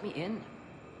 Can't you let me in?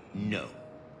 No.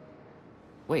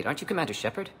 Wait, aren't you Commander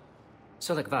Shepard?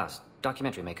 Solik Vaz,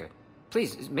 documentary maker.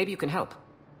 Please, maybe you can help.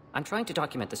 I'm trying to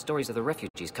document the stories of the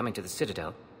refugees coming to the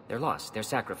Citadel. Their loss, their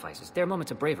sacrifices, their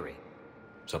moments of bravery.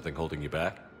 Something holding you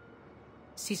back?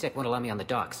 CSEC won't allow me on the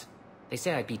docks. They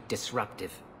say I'd be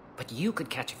disruptive. But you could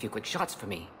catch a few quick shots for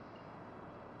me.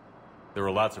 There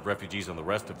are lots of refugees on the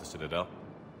rest of the Citadel.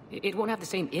 It won't have the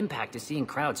same impact as seeing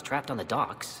crowds trapped on the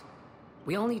docks.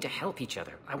 We all need to help each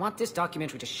other. I want this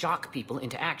documentary to shock people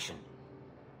into action.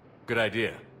 Good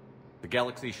idea. The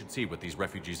galaxy should see what these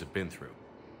refugees have been through.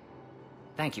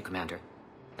 Thank you, Commander.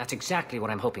 That's exactly what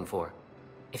I'm hoping for.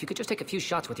 If you could just take a few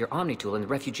shots with your Omni tool in the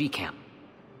refugee camp.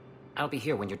 I'll be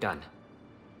here when you're done.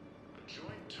 A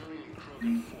joint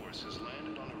Turian-Krogan force has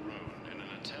landed on a road in an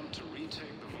attempt to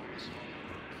retake the vaults.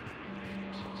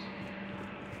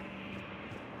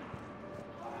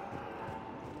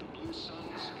 The Blue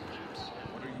Sun's ships.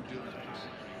 What are you doing?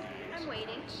 I'm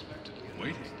waiting.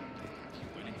 Waiting?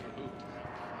 Waiting for who?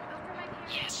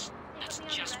 Yes, that's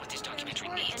just what this documentary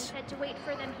needs. And said to wait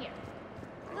for them here.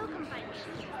 They'll come find me.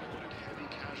 Heavy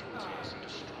casualties in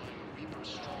destroying a Reaper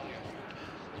stronghold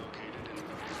located in the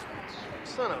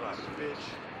vaults. Son of a bitch.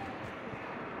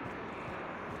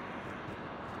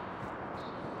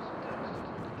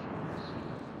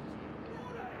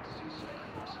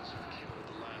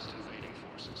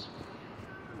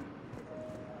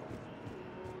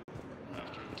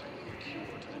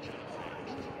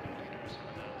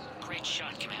 Great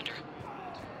shot, Commander.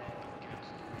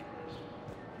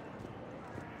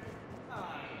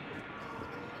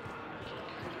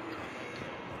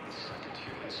 The second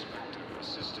human Spectre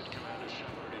assisted Commander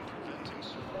Shepard in preventing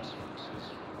Cerberus forces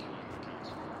from killing the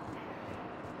Council.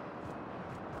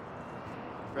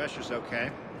 Pressure's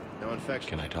okay. No infection.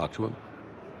 Can I talk to him?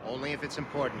 Only if it's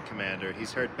important, Commander.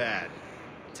 He's hurt bad.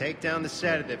 Take down the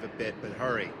sedative a bit, but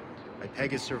hurry. I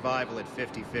peg his survival at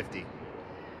 50-50.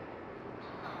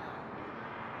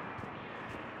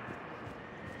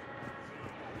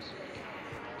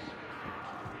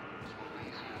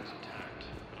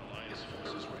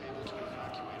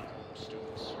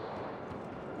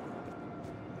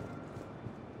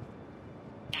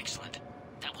 Excellent.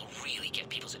 That will really get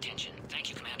people's attention. Thank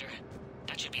you, Commander.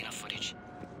 That should be enough footage.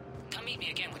 Come meet me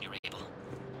again when you're able.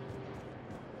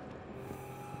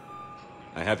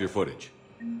 I have your footage.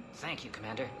 Thank you,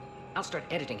 Commander. I'll start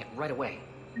editing it right away.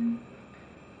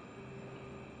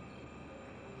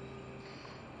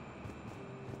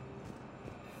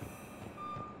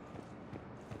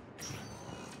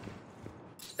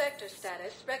 Spectre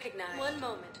status recognized. One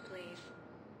moment, please.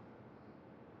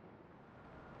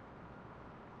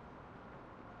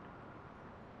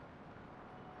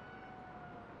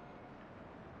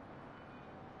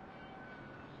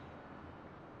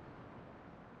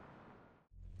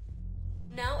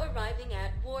 Now arriving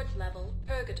at ward level,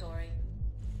 Purgatory.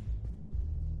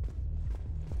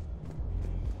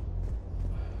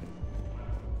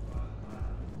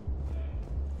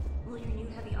 Will your new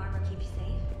heavy armor keep you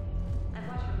safe? I've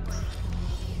watched reports.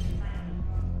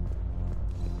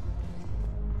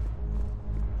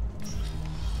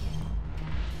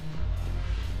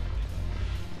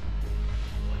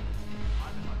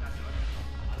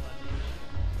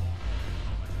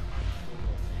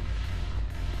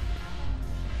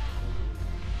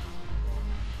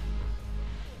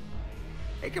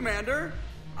 Hey, Commander.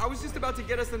 I was just about to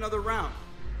get us another round.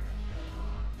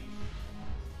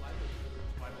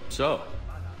 So,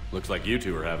 looks like you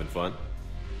two are having fun.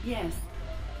 Yes.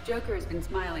 Joker has been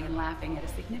smiling and laughing at a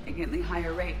significantly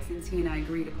higher rate since he and I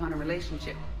agreed upon a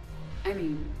relationship. I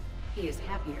mean, he is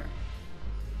happier.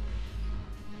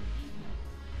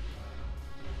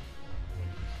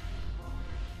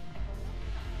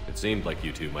 It seemed like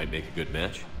you two might make a good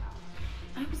match.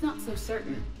 I was not so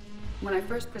certain. When I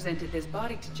first presented this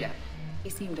body to Jeff, he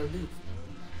seemed aloof.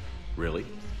 Really?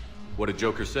 What did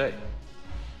Joker say?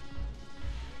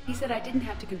 He said I didn't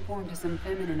have to conform to some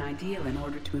feminine ideal in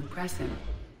order to impress him.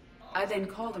 I then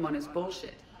called him on his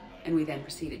bullshit, and we then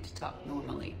proceeded to talk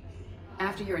normally.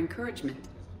 After your encouragement,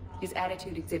 his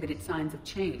attitude exhibited signs of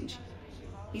change.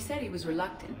 He said he was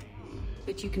reluctant,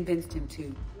 but you convinced him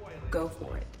to go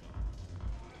for it.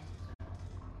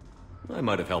 I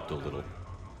might have helped a little.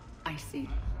 I see.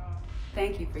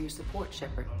 Thank you for your support,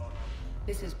 Shepard.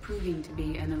 This is proving to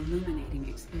be an illuminating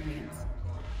experience.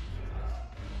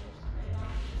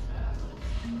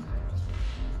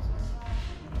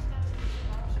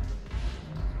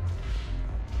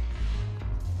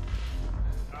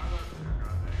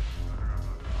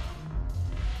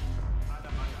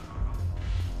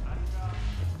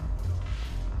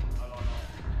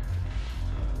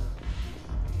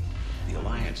 The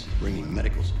Alliance is bringing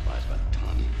medical supplies by the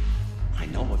ton. I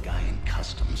know a guy in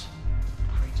customs.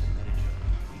 Crates of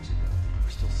Medicaid weeks ago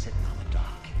were still sitting on the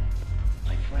dock.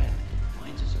 My friend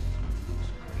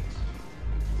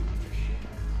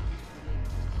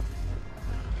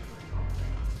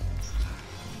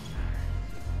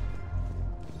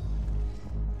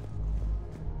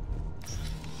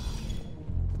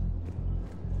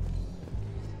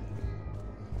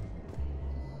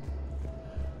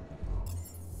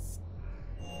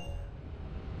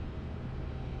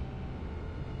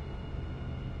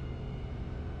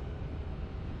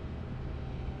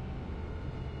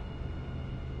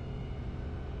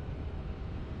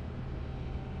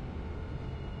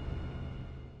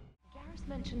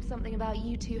mentioned something about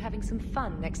you two having some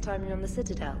fun next time you're on the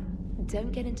Citadel.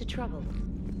 Don't get into trouble.